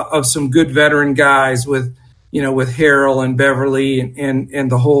of some good veteran guys with Harrell and Beverly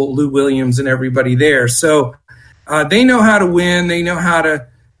and the whole Lou Williams and everybody there. So they know how to win. They know how to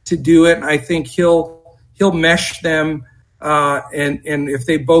do it. And I think he'll mesh them. And if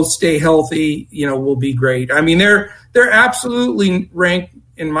they both stay healthy, you know, we'll be great. I mean, they're absolutely ranked,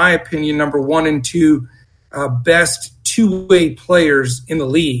 in my opinion, number 1 and 2 best 2-way players in the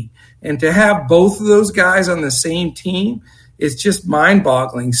league. And to have both of those guys on the same team is just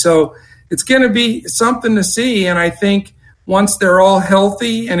mind-boggling. So it's going to be something to see. And I think once they're all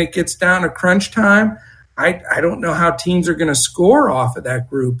healthy and it gets down to crunch time, I don't know how teams are going to score off of that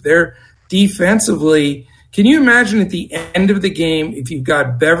group. They're defensively. Can you imagine at the end of the game if you've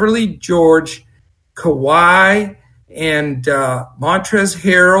got Beverly, George, Kawhi, and Montrezl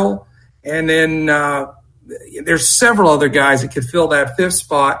Harrell, and then there's several other guys that could fill that 5th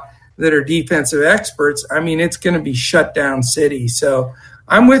spot that are defensive experts. I mean, it's going to be shut down city. So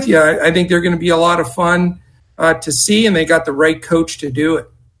I'm with you. I think they're going to be a lot of fun to see, and they got the right coach to do it.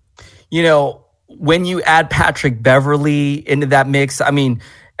 You know, when you add Patrick Beverly into that mix, I mean,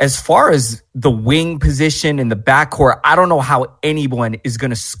 as far as the wing position in the backcourt, I don't know how anyone is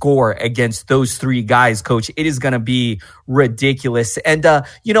going to score against those 3 guys, Coach. It is going to be ridiculous. And,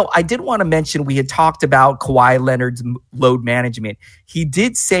 you know, I did want to mention we had talked about Kawhi Leonard's load management. He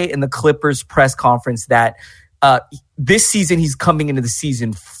did say in the Clippers press conference that this season he's coming into the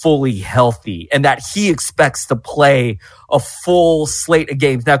season fully healthy and that he expects to play a full slate of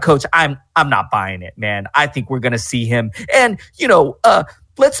games. Now, Coach, I'm not buying it, man. I think we're going to see him. And, you know,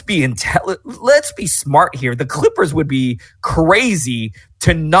 let's be smart here. The Clippers would be crazy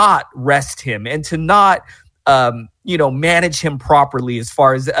to not rest him and to not manage him properly as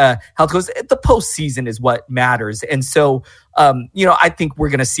far as how it goes. The postseason is what matters. And so, I think we're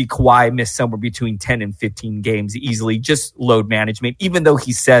going to see Kawhi miss somewhere between 10 and 15 games easily, just load management, even though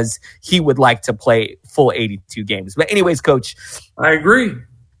he says he would like to play full 82 games. But anyways, Coach. I agree.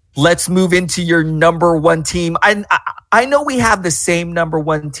 Let's move into your number one team. I know we have the same number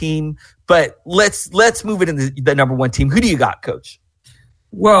one team, but let's move it into the number one team. Who do you got, Coach?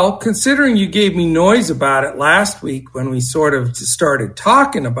 Well, considering you gave me noise about it last week when we sort of started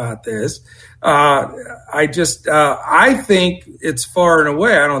talking about this, I think it's far and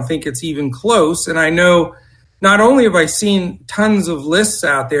away. I don't think it's even close. And I know not only have I seen tons of lists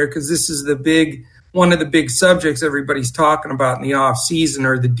out there, because this is one of the big subjects everybody's talking about in the off season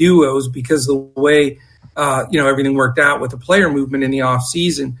are the duos, because the way, everything worked out with the player movement in the off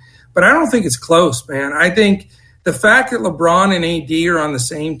season. But I don't think it's close, man. I think the fact that LeBron and AD are on the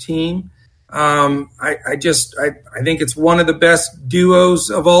same team, I think it's one of the best duos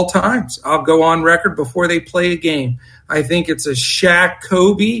of all times. I'll go on record before they play a game. I think it's a Shaq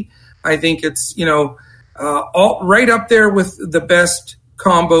Kobe. I think it's, all right up there with the best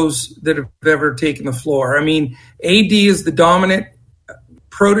combos that have ever taken the floor. I mean, AD is the dominant,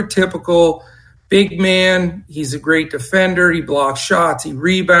 prototypical big man. He's a great defender. He blocks shots. He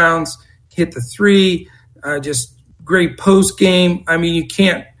rebounds, hit the three. Just great post game. I mean,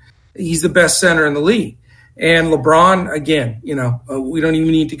 he's the best center in the league. And LeBron, again, we don't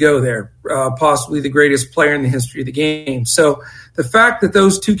even need to go there. Possibly the greatest player in the history of the game. So the fact that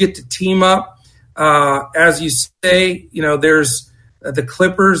those two get to team up, as you say, there's the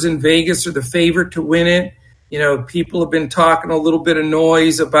Clippers in Vegas are the favorite to win it. People have been talking a little bit of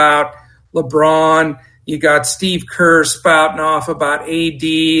noise about LeBron. You got Steve Kerr spouting off about AD,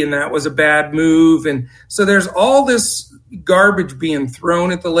 and that was a bad move. And so there's all this garbage being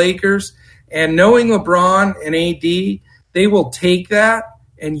thrown at the Lakers. And knowing LeBron and AD, they will take that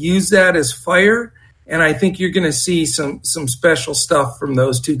and use that as fire. And I think you're going to see some special stuff from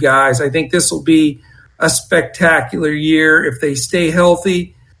those two guys. I think this will be a spectacular year if they stay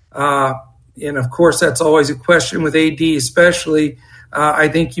healthy. And, of course, that's always a question with AD especially. I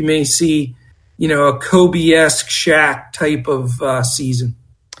think you may see a Kobe-esque Shaq type of season.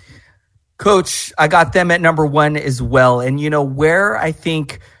 Coach, I got them at number one as well. And, where I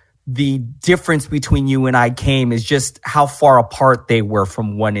think the difference between you and I came is just how far apart they were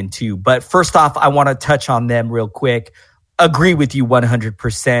from 1 and 2. But first off, I want to touch on them real quick. Agree with you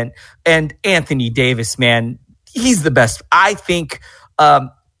 100%. And Anthony Davis, man, he's the best. I think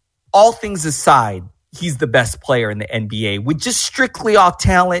all things aside, he's the best player in the NBA. With just strictly off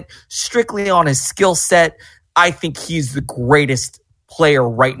talent, strictly on his skill set, I think he's the greatest player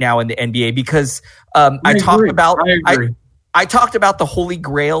right now in the NBA because I talked about the holy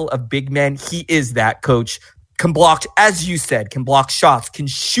grail of big men. He is that, Coach. Can block, as you said, can block shots, can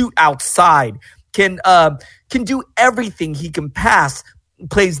shoot outside, can do everything. He can pass,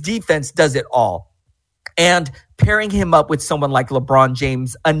 plays defense, does it all. And pairing him up with someone like LeBron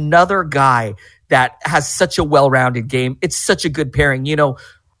James, another guy that has such a well-rounded game, it's such a good pairing.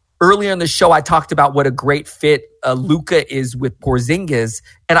 Earlier in the show, I talked about what a great fit Luka is with Porzingis,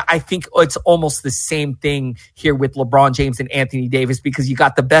 and I think it's almost the same thing here with LeBron James and Anthony Davis because you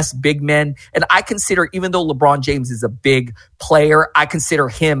got the best big men, and I consider, even though LeBron James is a big player, I consider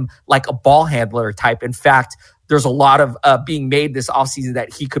him like a ball handler type. In fact, there's a lot of being made this offseason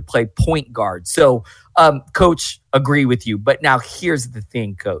that he could play point guard. So, Coach, agree with you. But now here's the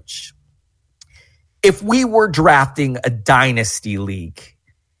thing, Coach. If we were drafting a dynasty league,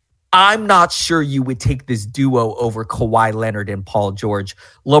 I'm not sure you would take this duo over Kawhi Leonard and Paul George.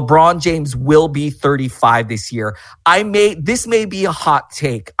 LeBron James will be 35 this year. This may be a hot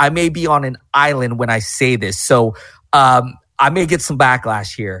take. I may be on an island when I say this, so I may get some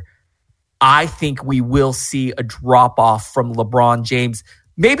backlash here. I think we will see a drop-off from LeBron James.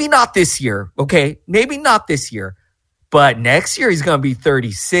 Maybe not this year, okay? Maybe not this year. But next year he's going to be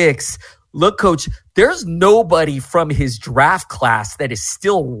 36. Look, Coach, there's nobody from his draft class that is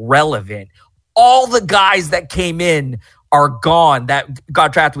still relevant. All the guys that came in are gone that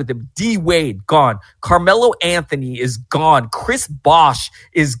got drafted with him. D Wade, gone. Carmelo Anthony is gone. Chris Bosh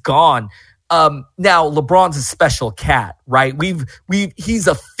is gone. Now LeBron's a special cat, right? He's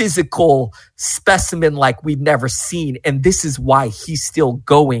a physical specimen like we've never seen. And this is why he's still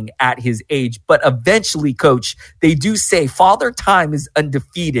going at his age. But eventually, Coach, they do say Father Time is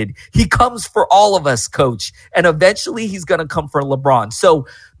undefeated. He comes for all of us, Coach. And eventually he's going to come for LeBron. So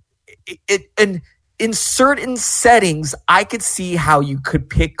in certain settings, I could see how you could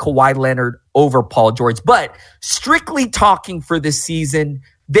pick Kawhi Leonard over Paul George. But strictly talking for this season,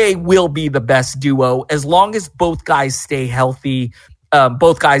 they will be the best duo as long as both guys stay healthy.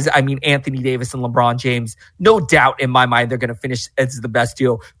 Both guys, I mean, Anthony Davis and LeBron James, no doubt in my mind they're going to finish as the best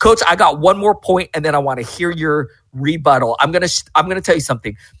duo. Coach, I got one more point, and then I want to hear your rebuttal. I'm going to tell you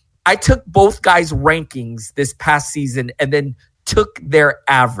something. I took both guys' rankings this past season and then took their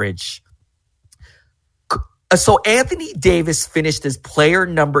average. So Anthony Davis finished as player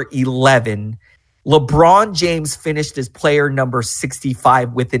number 11. LeBron James finished as player number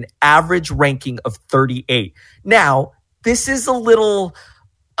 65 with an average ranking of 38. Now, this is a little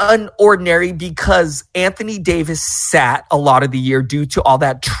unordinary because Anthony Davis sat a lot of the year due to all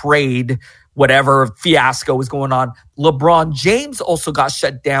that trade, whatever fiasco was going on. LeBron James also got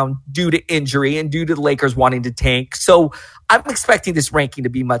shut down due to injury and due to the Lakers wanting to tank. So I'm expecting this ranking to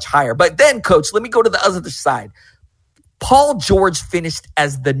be much higher. But then, Coach, let me go to the other side. Paul George finished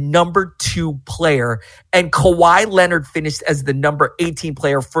as the number 2 player, and Kawhi Leonard finished as the number 18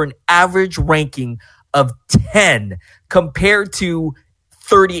 player for an average ranking of 10 compared to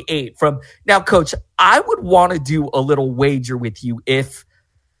 38 from now. Coach, I would want to do a little wager with you. If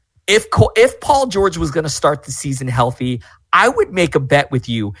Paul George was going to start the season healthy, I would make a bet with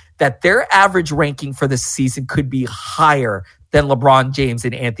you that their average ranking for this season could be higher than LeBron James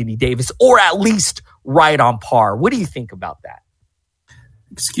and Anthony Davis, or at least right on par. What do you think about that?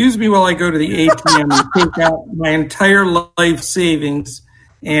 Excuse me while I go to the ATM and take out my entire life savings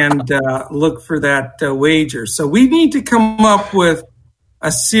and look for that wager. So we need to come up with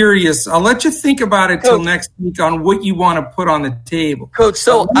a serious, I'll let you think about it till next week on what you want to put on the table. Coach,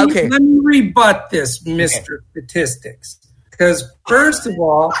 so, okay. Let me rebut this, Mr. Statistics. Because first of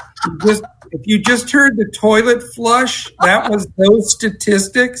all, if you just heard the toilet flush, that was those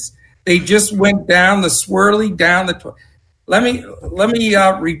statistics. They just went down the swirly down the toilet. Let me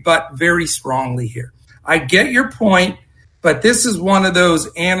rebut very strongly here. I get your point, but this is one of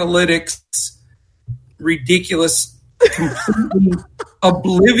those analytics, ridiculous, completely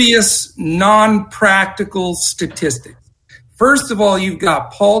oblivious, non-practical statistics. First of all, you've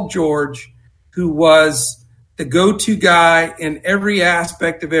got Paul George, who was the go-to guy in every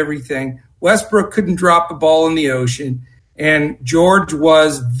aspect of everything. Westbrook couldn't drop the ball in the ocean, and George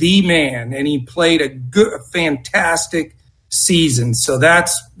was the man, and he played a fantastic season. So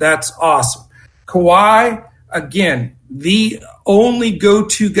that's awesome. Kawhi, again, the only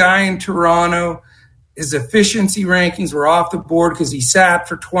go-to guy in Toronto. His efficiency rankings were off the board because he sat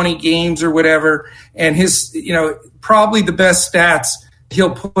for 20 games or whatever. And his, probably the best stats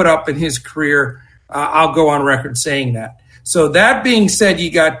he'll put up in his career. I'll go on record saying that. So that being said, you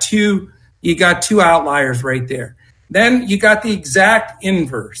got two outliers right there. Then you got the exact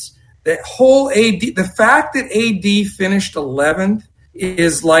inverse. The whole the fact that AD finished 11th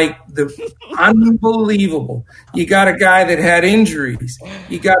is like unbelievable. You got a guy that had injuries.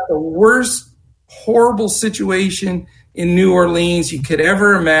 You got the worst horrible situation in New Orleans you could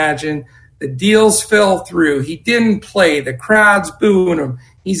ever imagine. The deals fell through. He didn't play. The crowd's booing him.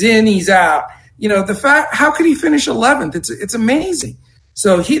 He's in, he's out. The fact, how could he finish 11th? It's amazing.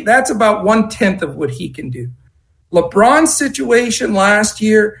 So that's about 1/10 of what he can do. LeBron's situation last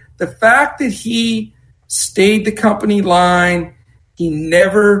year, the fact that he stayed the company line, he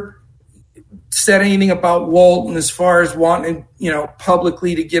never said anything about Walton as far as wanting,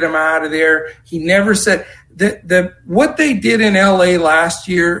 publicly to get him out of there. He never said that what they did in LA last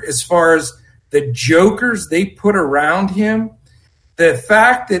year, as far as the jokers they put around him, the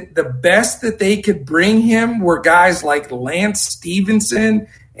fact that the best that they could bring him were guys like Lance Stevenson.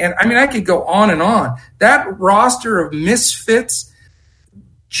 And I mean, I could go on and on. That roster of misfits,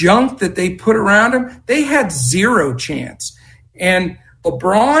 junk that they put around him, they had zero chance. And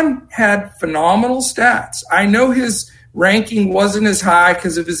LeBron had phenomenal stats. I know his ranking wasn't as high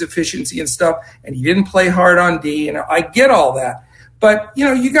because of his efficiency and stuff, and he didn't play hard on D, and I get all that. But,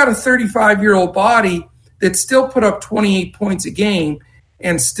 you got a 35-year-old body that still put up 28 points a game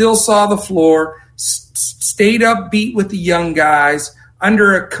and still saw the floor, stayed upbeat with the young guys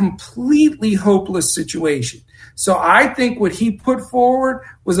under a completely hopeless situation. So I think what he put forward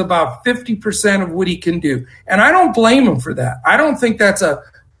was about 50% of what he can do. And I don't blame him for that. I don't think that's a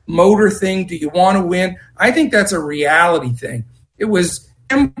motor thing. Do you want to win? I think that's a reality thing. It was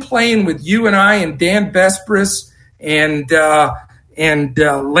him playing with you and I and Dan Bespris and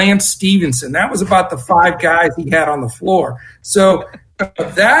Lance Stevenson. That was about the 5 guys he had on the floor. So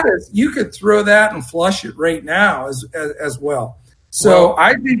that is, you could throw that and flush it right now as well. So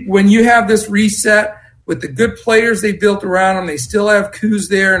I think when you have this reset with the good players they built around them, they still have Kuz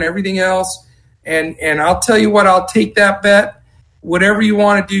there and everything else. And I'll tell you what, I'll take that bet. Whatever you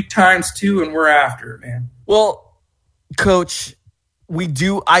want to do ×2, and we're after it, man. Well, Coach,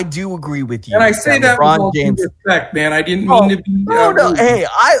 I do agree with you. And I say that with all due respect, man. I didn't mean to be. No. Hey,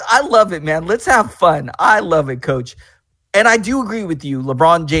 I love it, man. Let's have fun. I love it, Coach. And I do agree with you.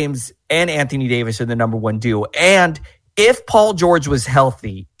 LeBron James and Anthony Davis are the number one duo. And if Paul George was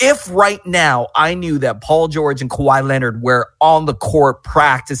healthy, if right now I knew that Paul George and Kawhi Leonard were on the court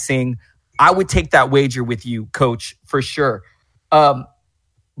practicing, I would take that wager with you, Coach, for sure.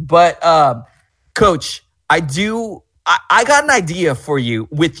 But Coach, I got an idea for you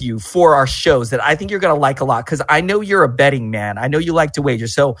for our shows that I think you're going to like a lot because I know you're a betting man. I know you like to wager.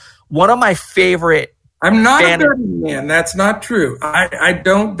 So one of my favorite. I'm not a betting man. That's not true. I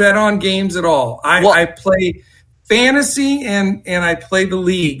don't bet on games at all. I play fantasy and I play the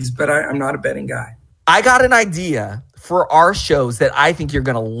leagues, but I'm not a betting guy. I got an idea for our shows that I think you're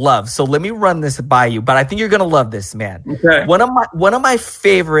going to love. So let me run this by you, but I think you're going to love this, man. Okay. One of my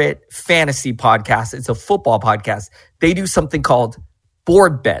favorite fantasy podcasts, it's a football podcast. They do something called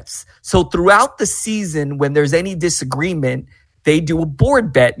board bets. So throughout the season, when there's any disagreement, they do a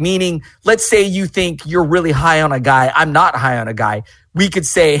board bet, meaning let's say you think you're really high on a guy. I'm not high on a guy. We could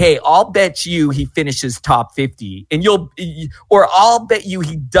say, hey, I'll bet you he finishes top 50 or I'll bet you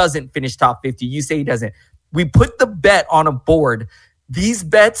he doesn't finish top 50. You say he doesn't. We put the bet on a board. These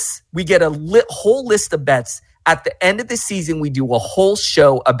bets, we get a whole list of bets. At the end of the season, we do a whole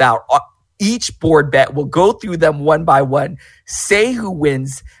show about each board bet. We'll go through them one by one, say who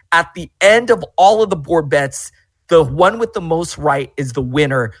wins. At the end of all of the board bets, the one with the most right is the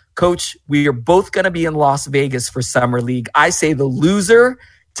winner. Coach, we are both going to be in Las Vegas for Summer League. I say the loser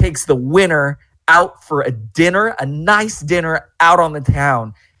takes the winner out for a dinner, a nice dinner out on the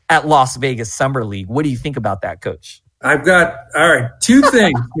town at Las Vegas Summer League. What do you think about that, Coach? I've got, all right, two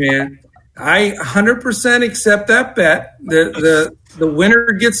things, man. I 100% accept that bet. The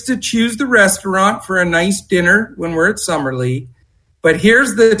winner gets to choose the restaurant for a nice dinner when we're at Summer League. But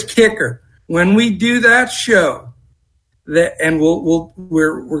here's the kicker. When we do that show, we'll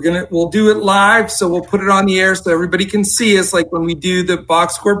do it live, so we'll put it on the air so everybody can see us, like when we do the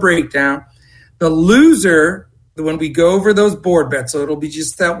box score breakdown. The loser, when we go over those board bets, so it'll be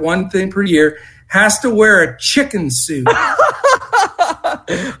just that one thing per year, has to wear a chicken suit.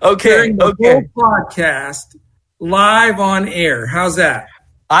 Okay. Whole podcast live on air. How's that?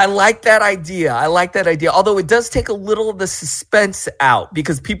 I like that idea. Although it does take a little of the suspense out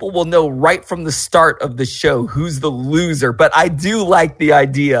because people will know right from the start of the show who's the loser. But I do like the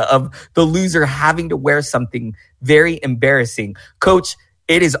idea of the loser having to wear something very embarrassing. Coach,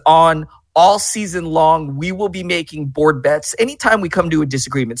 it is on all season long. We will be making board bets anytime we come to a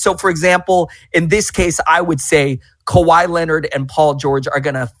disagreement. So, for example, in this case, I would say Kawhi Leonard and Paul George are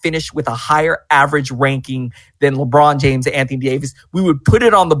going to finish with a higher average ranking than LeBron James and Anthony Davis. We would put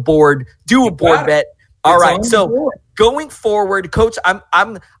it on the board, do a board bet. All right. So going forward, Coach, I'm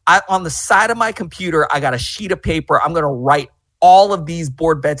on the side of my computer. I got a sheet of paper. I'm going to write all of these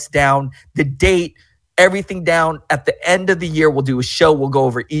board bets down, the date, everything down. At the end of the year, we'll do a show. We'll go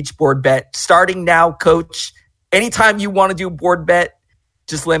over each board bet. Starting now, Coach, anytime you want to do a board bet,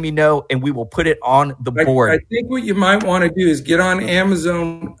 just let me know, and we will put it on the board. I think what you might want to do is get on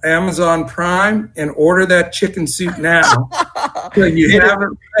Amazon Prime and order that chicken soup now so you have it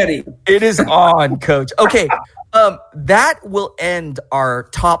ready. It is on, Coach. Okay, that will end our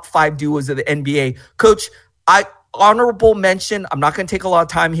top 5 duos of the NBA. Coach, honorable mention. I'm not going to take a lot of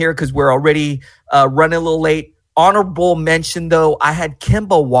time here because we're already running a little late. Honorable mention, though, I had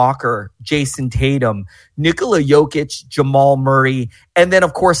Kemba Walker, Jason Tatum, Nikola Jokic, Jamal Murray, and then,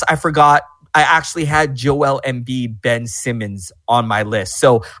 of course, I actually had Joel Embiid, Ben Simmons on my list.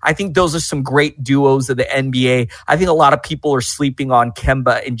 So I think those are some great duos of the NBA. I think a lot of people are sleeping on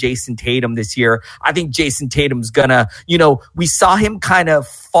Kemba and Jason Tatum this year. I think Jason Tatum's gonna, we saw him kind of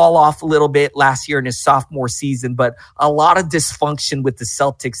fall off a little bit last year in his sophomore season, but a lot of dysfunction with the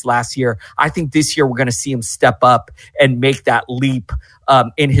Celtics last year. I think this year we're going to see him step up and make that leap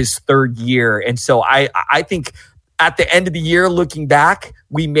in his third year. And so I think at the end of the year, looking back,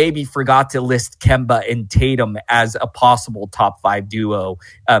 we maybe forgot to list Kemba and Tatum as a possible top 5 duo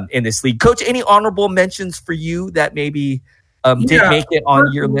in this league. Coach, any honorable mentions for you that maybe didn't make it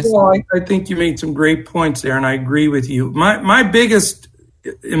on your list? Well, I think you made some great points there, and I agree with you. My biggest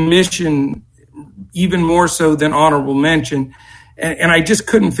omission, even more so than honorable mention, and I just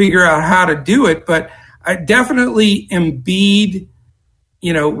couldn't figure out how to do it, but I definitely Embiid,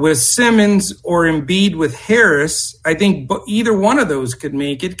 with Simmons or Embiid with Harris. I think either one of those could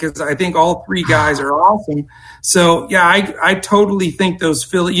make it because I think all 3 guys are awesome. So, yeah, I totally think those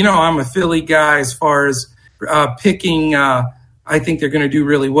Philly, I'm a Philly guy as far as picking. I think they're going to do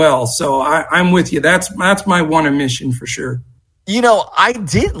really well. So I'm with you. That's my one omission for sure. I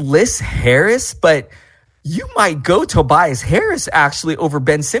did list Harris, but you might go Tobias Harris actually over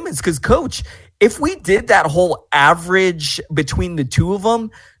Ben Simmons because, Coach, if we did that whole average between the two of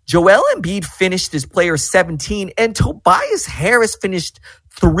them, Joel Embiid finished as player 17 and Tobias Harris finished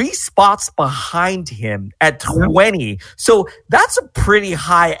 3 spots behind him at 20. So that's a pretty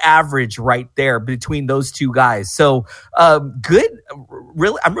high average right there between those two guys. So good.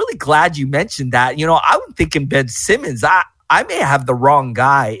 Really, I'm really glad you mentioned that. I'm thinking Ben Simmons. I may have the wrong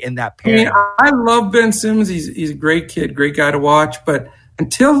guy in that pairing. I love Ben Simmons. He's a great kid, great guy to watch. But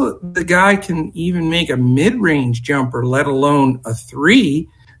until the guy can even make a mid-range jumper, let alone a 3,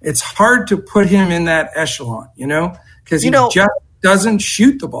 it's hard to put him in that echelon, because he just doesn't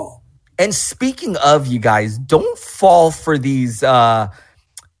shoot the ball. And speaking of, you guys, don't fall for these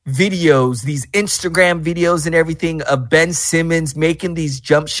videos, these Instagram videos and everything of Ben Simmons making these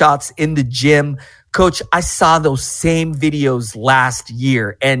jump shots in the gym. Coach, I saw those same videos last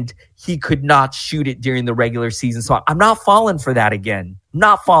year and he could not shoot it during the regular season. So I'm not falling for that again.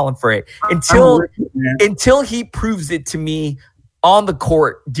 Not falling for it until he proves it to me on the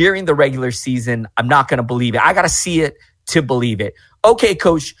court during the regular season. I'm not going to believe it. I got to see it to believe it. Okay,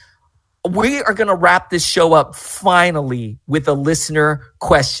 Coach, we are going to wrap this show up finally with a listener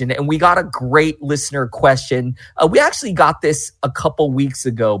question. And we got a great listener question. We actually got this a couple weeks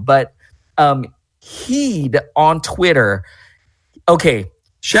ago, but Heed on Twitter. Okay.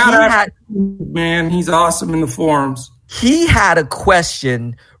 Shout out, man. He's awesome in the forums. He had a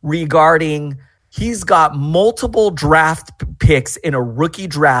question regarding he's got multiple draft picks in a rookie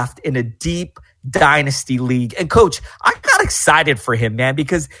draft in a deep dynasty league. And Coach, I got excited for him, man,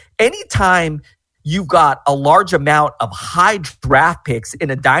 because anytime you've got a large amount of high draft picks in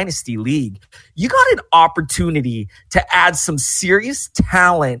a dynasty league, you got an opportunity to add some serious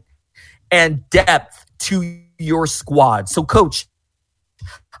talent and depth to your squad. So, Coach,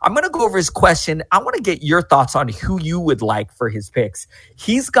 I'm going to go over his question. I want to get your thoughts on who you would like for his picks.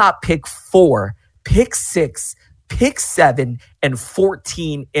 He's got pick 4, pick 6, pick 7, and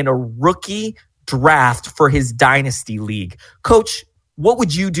 14 in a rookie draft for his dynasty league. Coach, what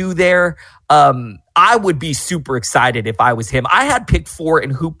would you do there? I would be super excited if I was him. I had pick 4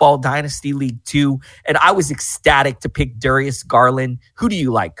 in Hoopball Dynasty League 2, and I was ecstatic to pick Darius Garland. Who do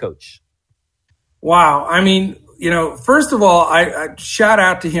you like, Coach? Wow. I mean, first of all, I shout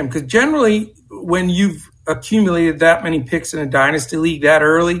out to him because generally when you've accumulated that many picks in a dynasty league that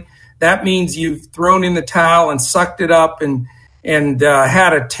early, that means you've thrown in the towel and sucked it up and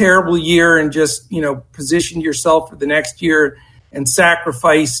had a terrible year and just, positioned yourself for the next year and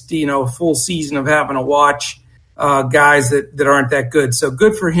sacrificed, a full season of having to watch guys that aren't that good. So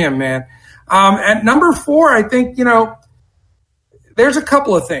good for him, man. At number 4, I think, there's a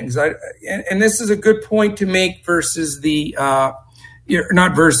couple of things, and this is a good point to make versus the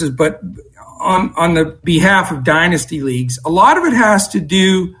not versus, but on the behalf of dynasty leagues. A lot of it has to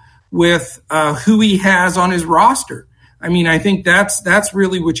do with who he has on his roster. I mean, I think that's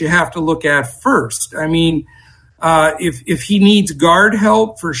really what you have to look at first. I mean, if he needs guard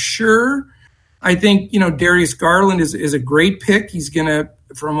help for sure, I think Darius Garland is a great pick. He's gonna,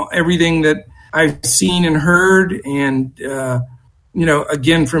 from everything that I've seen and heard, and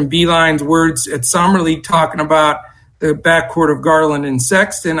again, from Beeline's words at Summer League talking about the backcourt of Garland and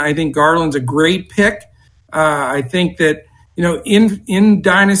Sexton, I think Garland's a great pick. I think that, in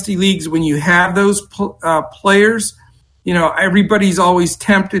dynasty leagues, when you have those players, everybody's always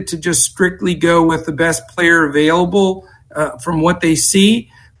tempted to just strictly go with the best player available from what they see.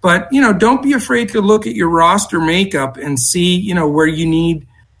 But, don't be afraid to look at your roster makeup and see, where you need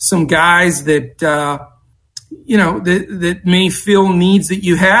some guys that, that may fill needs that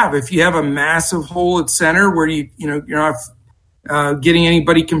you have. If you have a massive hole at center where you're not getting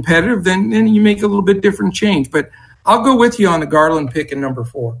anybody competitive, then you make a little bit different change. But I'll go with you on the Garland pick in number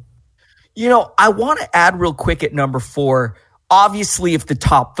 4. I want to add real quick at number 4. Obviously, if the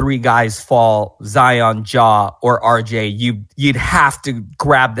top 3 guys fall, Zion, Ja, or RJ, you'd have to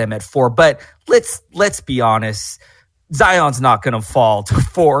grab them at 4. But let's be honest. Zion's not going to fall to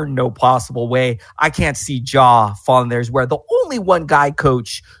 4, no possible way. I can't see Ja falling there as well. The only one guy,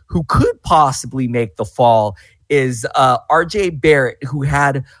 Coach, who could possibly make the fall is RJ Barrett, who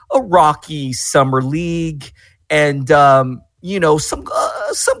had a rocky summer league. And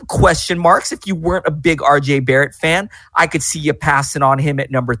some question marks. If you weren't a big RJ Barrett fan, I could see you passing on him at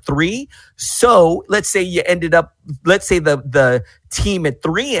number 3. So let's say the team at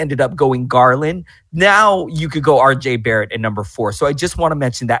 3 ended up going Garland. Now you could go RJ Barrett at number 4. So I just want to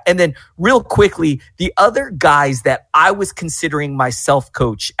mention that. And then real quickly, the other guys that I was considering myself,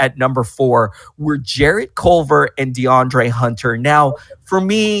 coach, at number 4 were Jarrett Culver and DeAndre Hunter. Now, for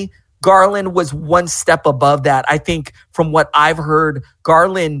me, Garland was one step above that. I think from what I've heard,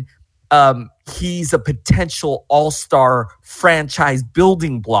 Garland, he's a potential all-star franchise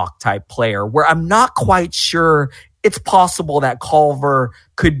building block type player where I'm not quite sure. It's possible that Culver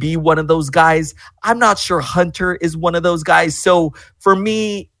could be one of those guys. I'm not sure Hunter is one of those guys. So for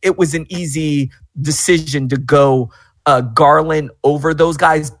me, it was an easy decision to go Garland over those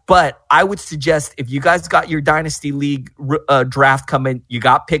guys. But I would suggest if you guys got your Dynasty League draft coming, you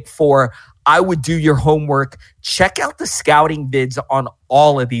got pick 4, I would do your homework. Check out the scouting vids on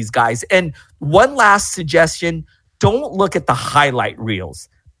all of these guys. And one last suggestion, don't look at the highlight reels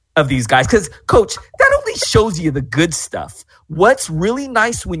of these guys because, coach, that only shows you the good stuff. What's really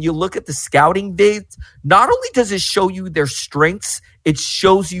nice when you look at the scouting vids, not only does it show you their strengths, it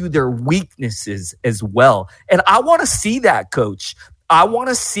shows you their weaknesses as well. And I want to see that, coach. I want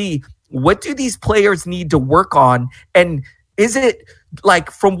to see what do these players need to work on, and is it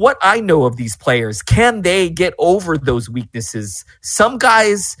like, from what I know of these players, can they get over those weaknesses? Some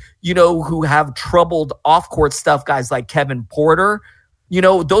guys, who have troubled off-court stuff, guys like Kevin Porter,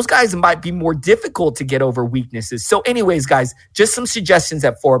 those guys might be more difficult to get over weaknesses. So anyways, guys, just some suggestions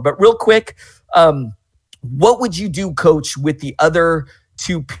at 4. But real quick, what would you do, coach, with the other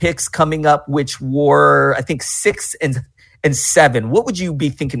 2 picks coming up, which were, I think, 6 and 7? What would you be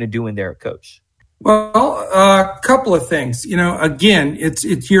thinking of doing there, coach? Well, a couple of things. Again,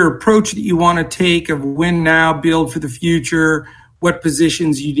 it's your approach that you want to take of win now, build for the future, what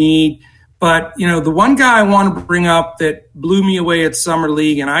positions you need. But, the one guy I want to bring up that blew me away at Summer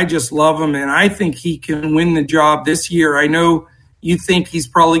League, and I just love him, and I think he can win the job this year. I know you think he's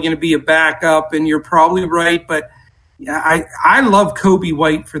probably going to be a backup, and you're probably right, but I love Kobe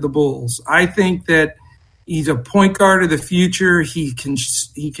White for the Bulls. I think that he's a point guard of the future. He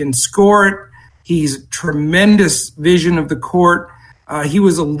can score it. He's a tremendous vision of the court. He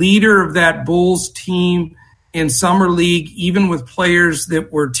was a leader of that Bulls team in Summer League, even with players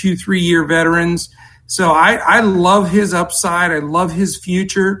that were 2-3 year veterans. So I love his upside. I love his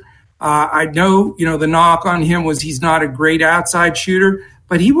future. I know, the knock on him was he's not a great outside shooter,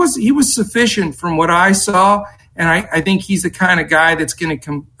 but he was sufficient from what I saw. And I think he's the kind of guy that's going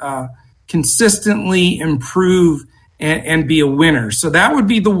to consistently improve and be a winner. So that would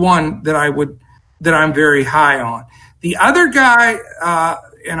be the one that I'm very high on. The other guy,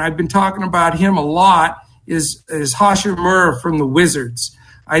 and I've been talking about him a lot, is Hachimura from the Wizards.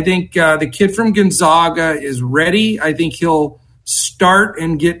 I think the kid from Gonzaga is ready. I think he'll start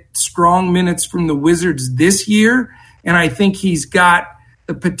and get strong minutes from the Wizards this year. And I think he's got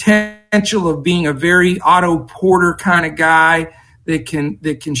the potential of being a very Otto Porter kind of guy that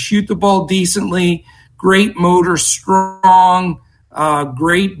can shoot the ball decently, great motor, strong,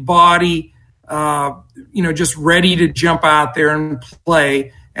 great body, just ready to jump out there and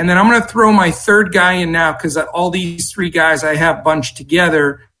play. And then I'm going to throw my third guy in now because all these 3 guys I have bunched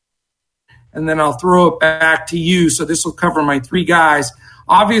together, and then I'll throw it back to you. So this will cover my 3 guys.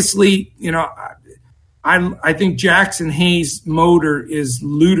 Obviously, I think Jackson Hayes' motor is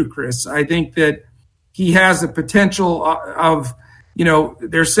ludicrous. I think that he has the potential of,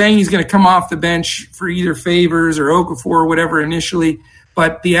 they're saying he's going to come off the bench for either Favors or Okafor or whatever initially,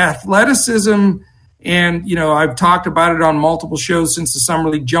 but the athleticism. And, I've talked about it on multiple shows since the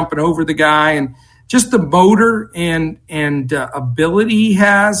Summer League, jumping over the guy, and just the motor and ability he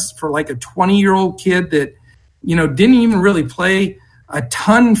has for like a 20-year-old kid that, didn't even really play a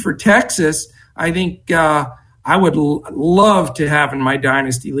ton for Texas. I think I would love to have in my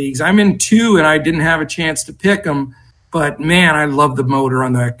dynasty leagues. I'm in 2 and I didn't have a chance to pick him, but man, I love the motor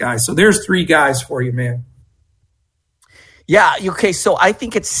on that guy. So there's 3 guys for you, man. Yeah, okay, so I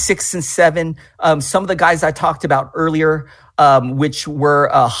think it's 6 and 7. Some of the guys I talked about earlier, which were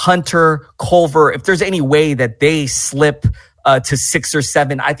Hunter, Culver, if there's any way that they slip to 6 or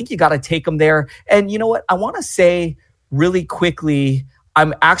 7, I think you got to take them there. And you know what? I want to say really quickly,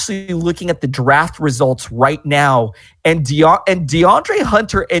 I'm actually looking at the draft results right now, and DeAndre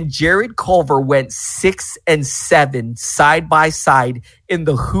Hunter and Jarrett Culver went 6 and 7 side by side in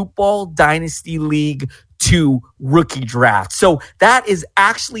the Hoopball Dynasty League 2 rookie draft. So that is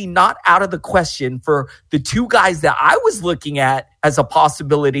actually not out of the question for the 2 guys that I was looking at as a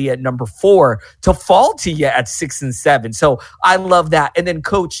possibility at number 4 to fall to you at 6 and 7. So I love that. And then,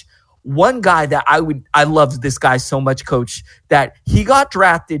 Coach, one guy that I love this guy so much, Coach, that he got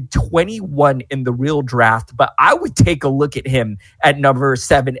drafted 21 in the real draft, but I would take a look at him at number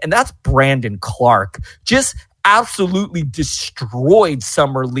 7, and that's Brandon Clark. Just absolutely destroyed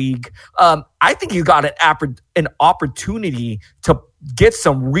Summer League. I think he's got an opportunity to get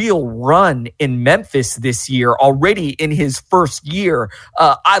some real run in Memphis this year already in his first year.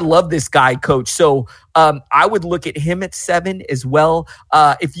 I love this guy, Coach. So I would look at him at 7 as well.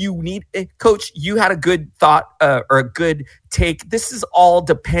 If you need, Coach, you had a good thought or a good take. This is all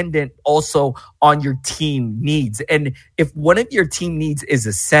dependent also on your team needs. And if one of your team needs is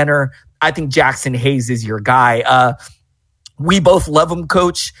a center, I think Jackson Hayes is your guy. We both love him,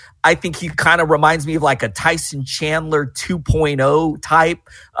 Coach. I think he kind of reminds me of like a Tyson Chandler 2.0 type.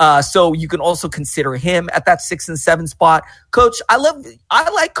 So you can also consider him at that 6 and 7 spot. Coach, I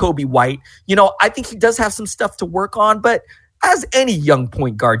like Kobe White. You know, I think he does have some stuff to work on, but as any young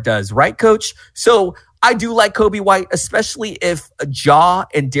point guard does, right, Coach? So I do like Kobe White, especially if Ja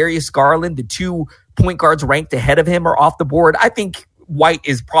and Darius Garland, the 2 point guards ranked ahead of him, are off the board. I think White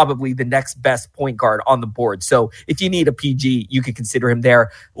is probably the next best point guard on the board. So if you need a PG, you could consider him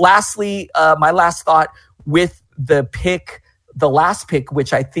there. Lastly, my last thought with the last pick,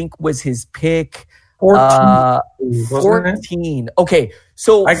 which I think was his pick 14. Okay,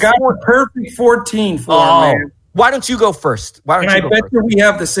 so I got the perfect 14 for him, man. Why don't you go first? I bet you we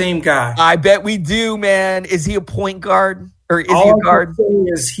have the same guy. I bet we do, man. Is he a point guard? Or is he a guard? All I can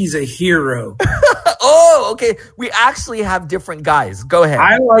say is he's a hero. Oh, okay. We actually have different guys. Go ahead.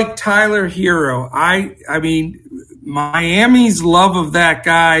 I like Tyler Hero. I mean, Miami's love of that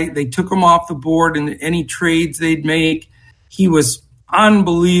guy. They took him off the board in any trades they'd make. He was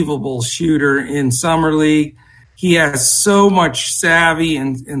unbelievable shooter in Summer League. He has so much savvy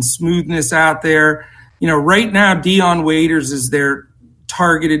and smoothness out there. You know, right now, Dion Waiters is their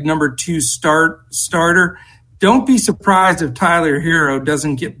targeted number 2 starter. Don't be surprised if Tyler Hero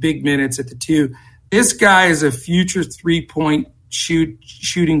doesn't get big minutes at the 2. This guy is a future 3-point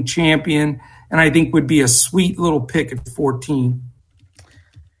shooting champion, and I think would be a sweet little pick at 14.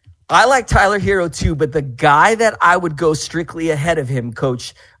 I like Tyler Hero too, but the guy that I would go strictly ahead of him,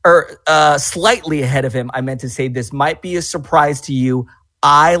 Coach, or slightly ahead of him, I meant to say this might be a surprise to you.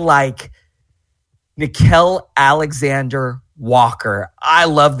 I like Nickeil Alexander-Walker. I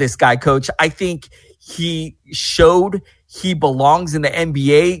love this guy, Coach. I think he showed he belongs in the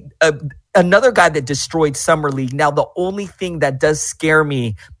NBA. Another guy that destroyed Summer League. Now, the only thing that does scare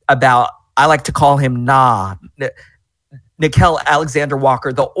me about, I like to call him Nickeil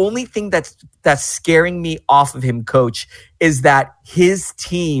Alexander-Walker. The only thing that's scaring me off of him, Coach, is that his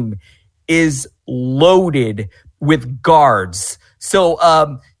team is loaded with guards.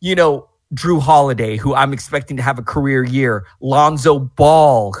 So, Drew Holiday, who I'm expecting to have a career year, Lonzo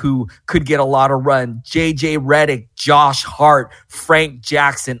Ball, who could get a lot of run, JJ Redick, Josh Hart, Frank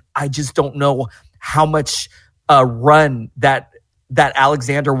Jackson. I just don't know how much run that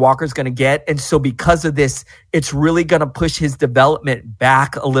Alexander Walker is going to get. And so because of this, it's really going to push his development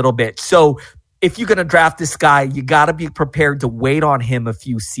back a little bit. So if you're going to draft this guy, you got to be prepared to wait on him a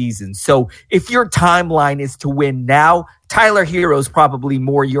few seasons. So if your timeline is to win now, Tyler Hero is probably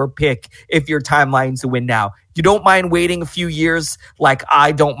more your pick if your timeline is to win now. You don't mind waiting a few years, like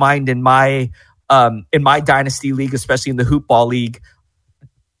I don't mind in my dynasty league, especially in the Hoop Ball League.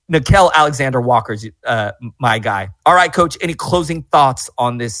 Nickeil Alexander-Walker's my guy. All right, Coach, any closing thoughts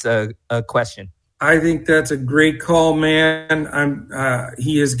on this question? I think that's a great call, man.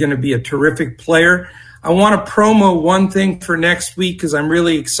 He is going to be a terrific player. I want to promo one thing for next week because I'm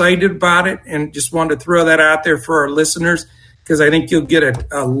really excited about it and just wanted to throw that out there for our listeners because I think you'll get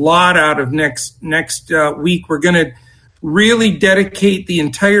a lot out of next week. We're going to really dedicate the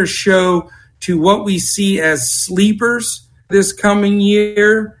entire show to what we see as sleepers this coming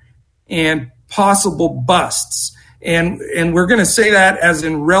year and possible busts. And we're going to say that as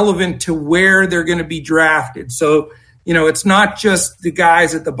in relevant to where they're going to be drafted. So, it's not just the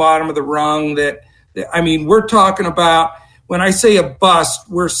guys at the bottom of the rung we're talking about, when I say a bust,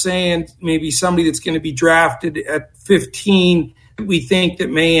 we're saying maybe somebody that's going to be drafted at 15, we think that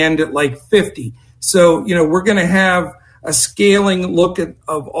may end at like 50. So, we're going to have a scaling look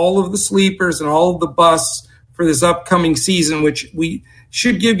of all of the sleepers and all of the busts for this upcoming season, which we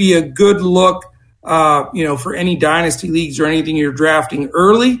should give you a good look for any dynasty leagues or anything you're drafting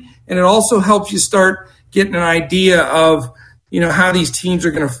early. And it also helps you start getting an idea of, how these teams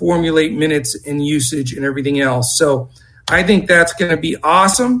are going to formulate minutes and usage and everything else. So I think that's going to be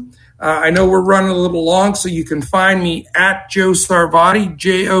awesome. I know we're running a little long, so you can find me at Joe Sarvadi,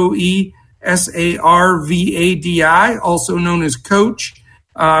 JoeSarvadi, also known as Coach.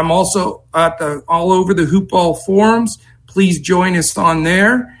 I'm also at all over the Hoopball forums. Please join us on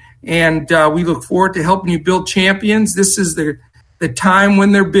there, and we look forward to helping you build champions. This is the time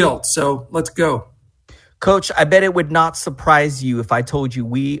when they're built, so let's go. Coach, I bet it would not surprise you if I told you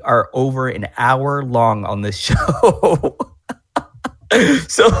we are over an hour long on this show.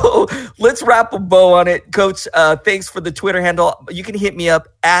 So let's wrap a bow on it. Coach, thanks for the Twitter handle. You can hit me up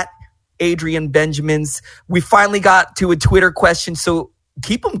at Adrian Benjamins. We finally got to a Twitter question, so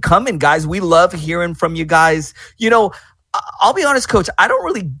keep them coming, guys. We love hearing from you guys. I'll be honest, Coach, I don't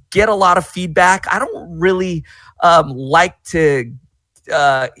really get a lot of feedback. I don't really like to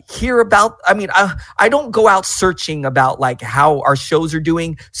hear about, I don't go out searching about like how our shows are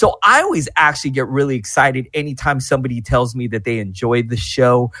doing. So I always actually get really excited anytime somebody tells me that they enjoyed the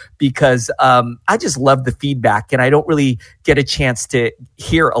show, because I just love the feedback and I don't really get a chance to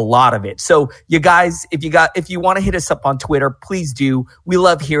hear a lot of it. So you guys, if you want to hit us up on Twitter, please do. We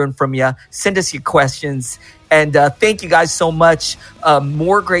love hearing from you. Send us your questions. And thank you guys so much.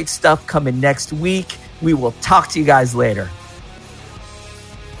 More great stuff coming next week. We will talk to you guys later.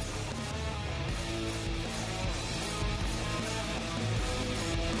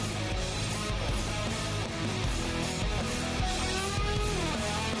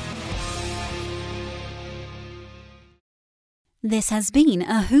 This has been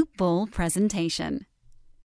a Hoop Ball presentation.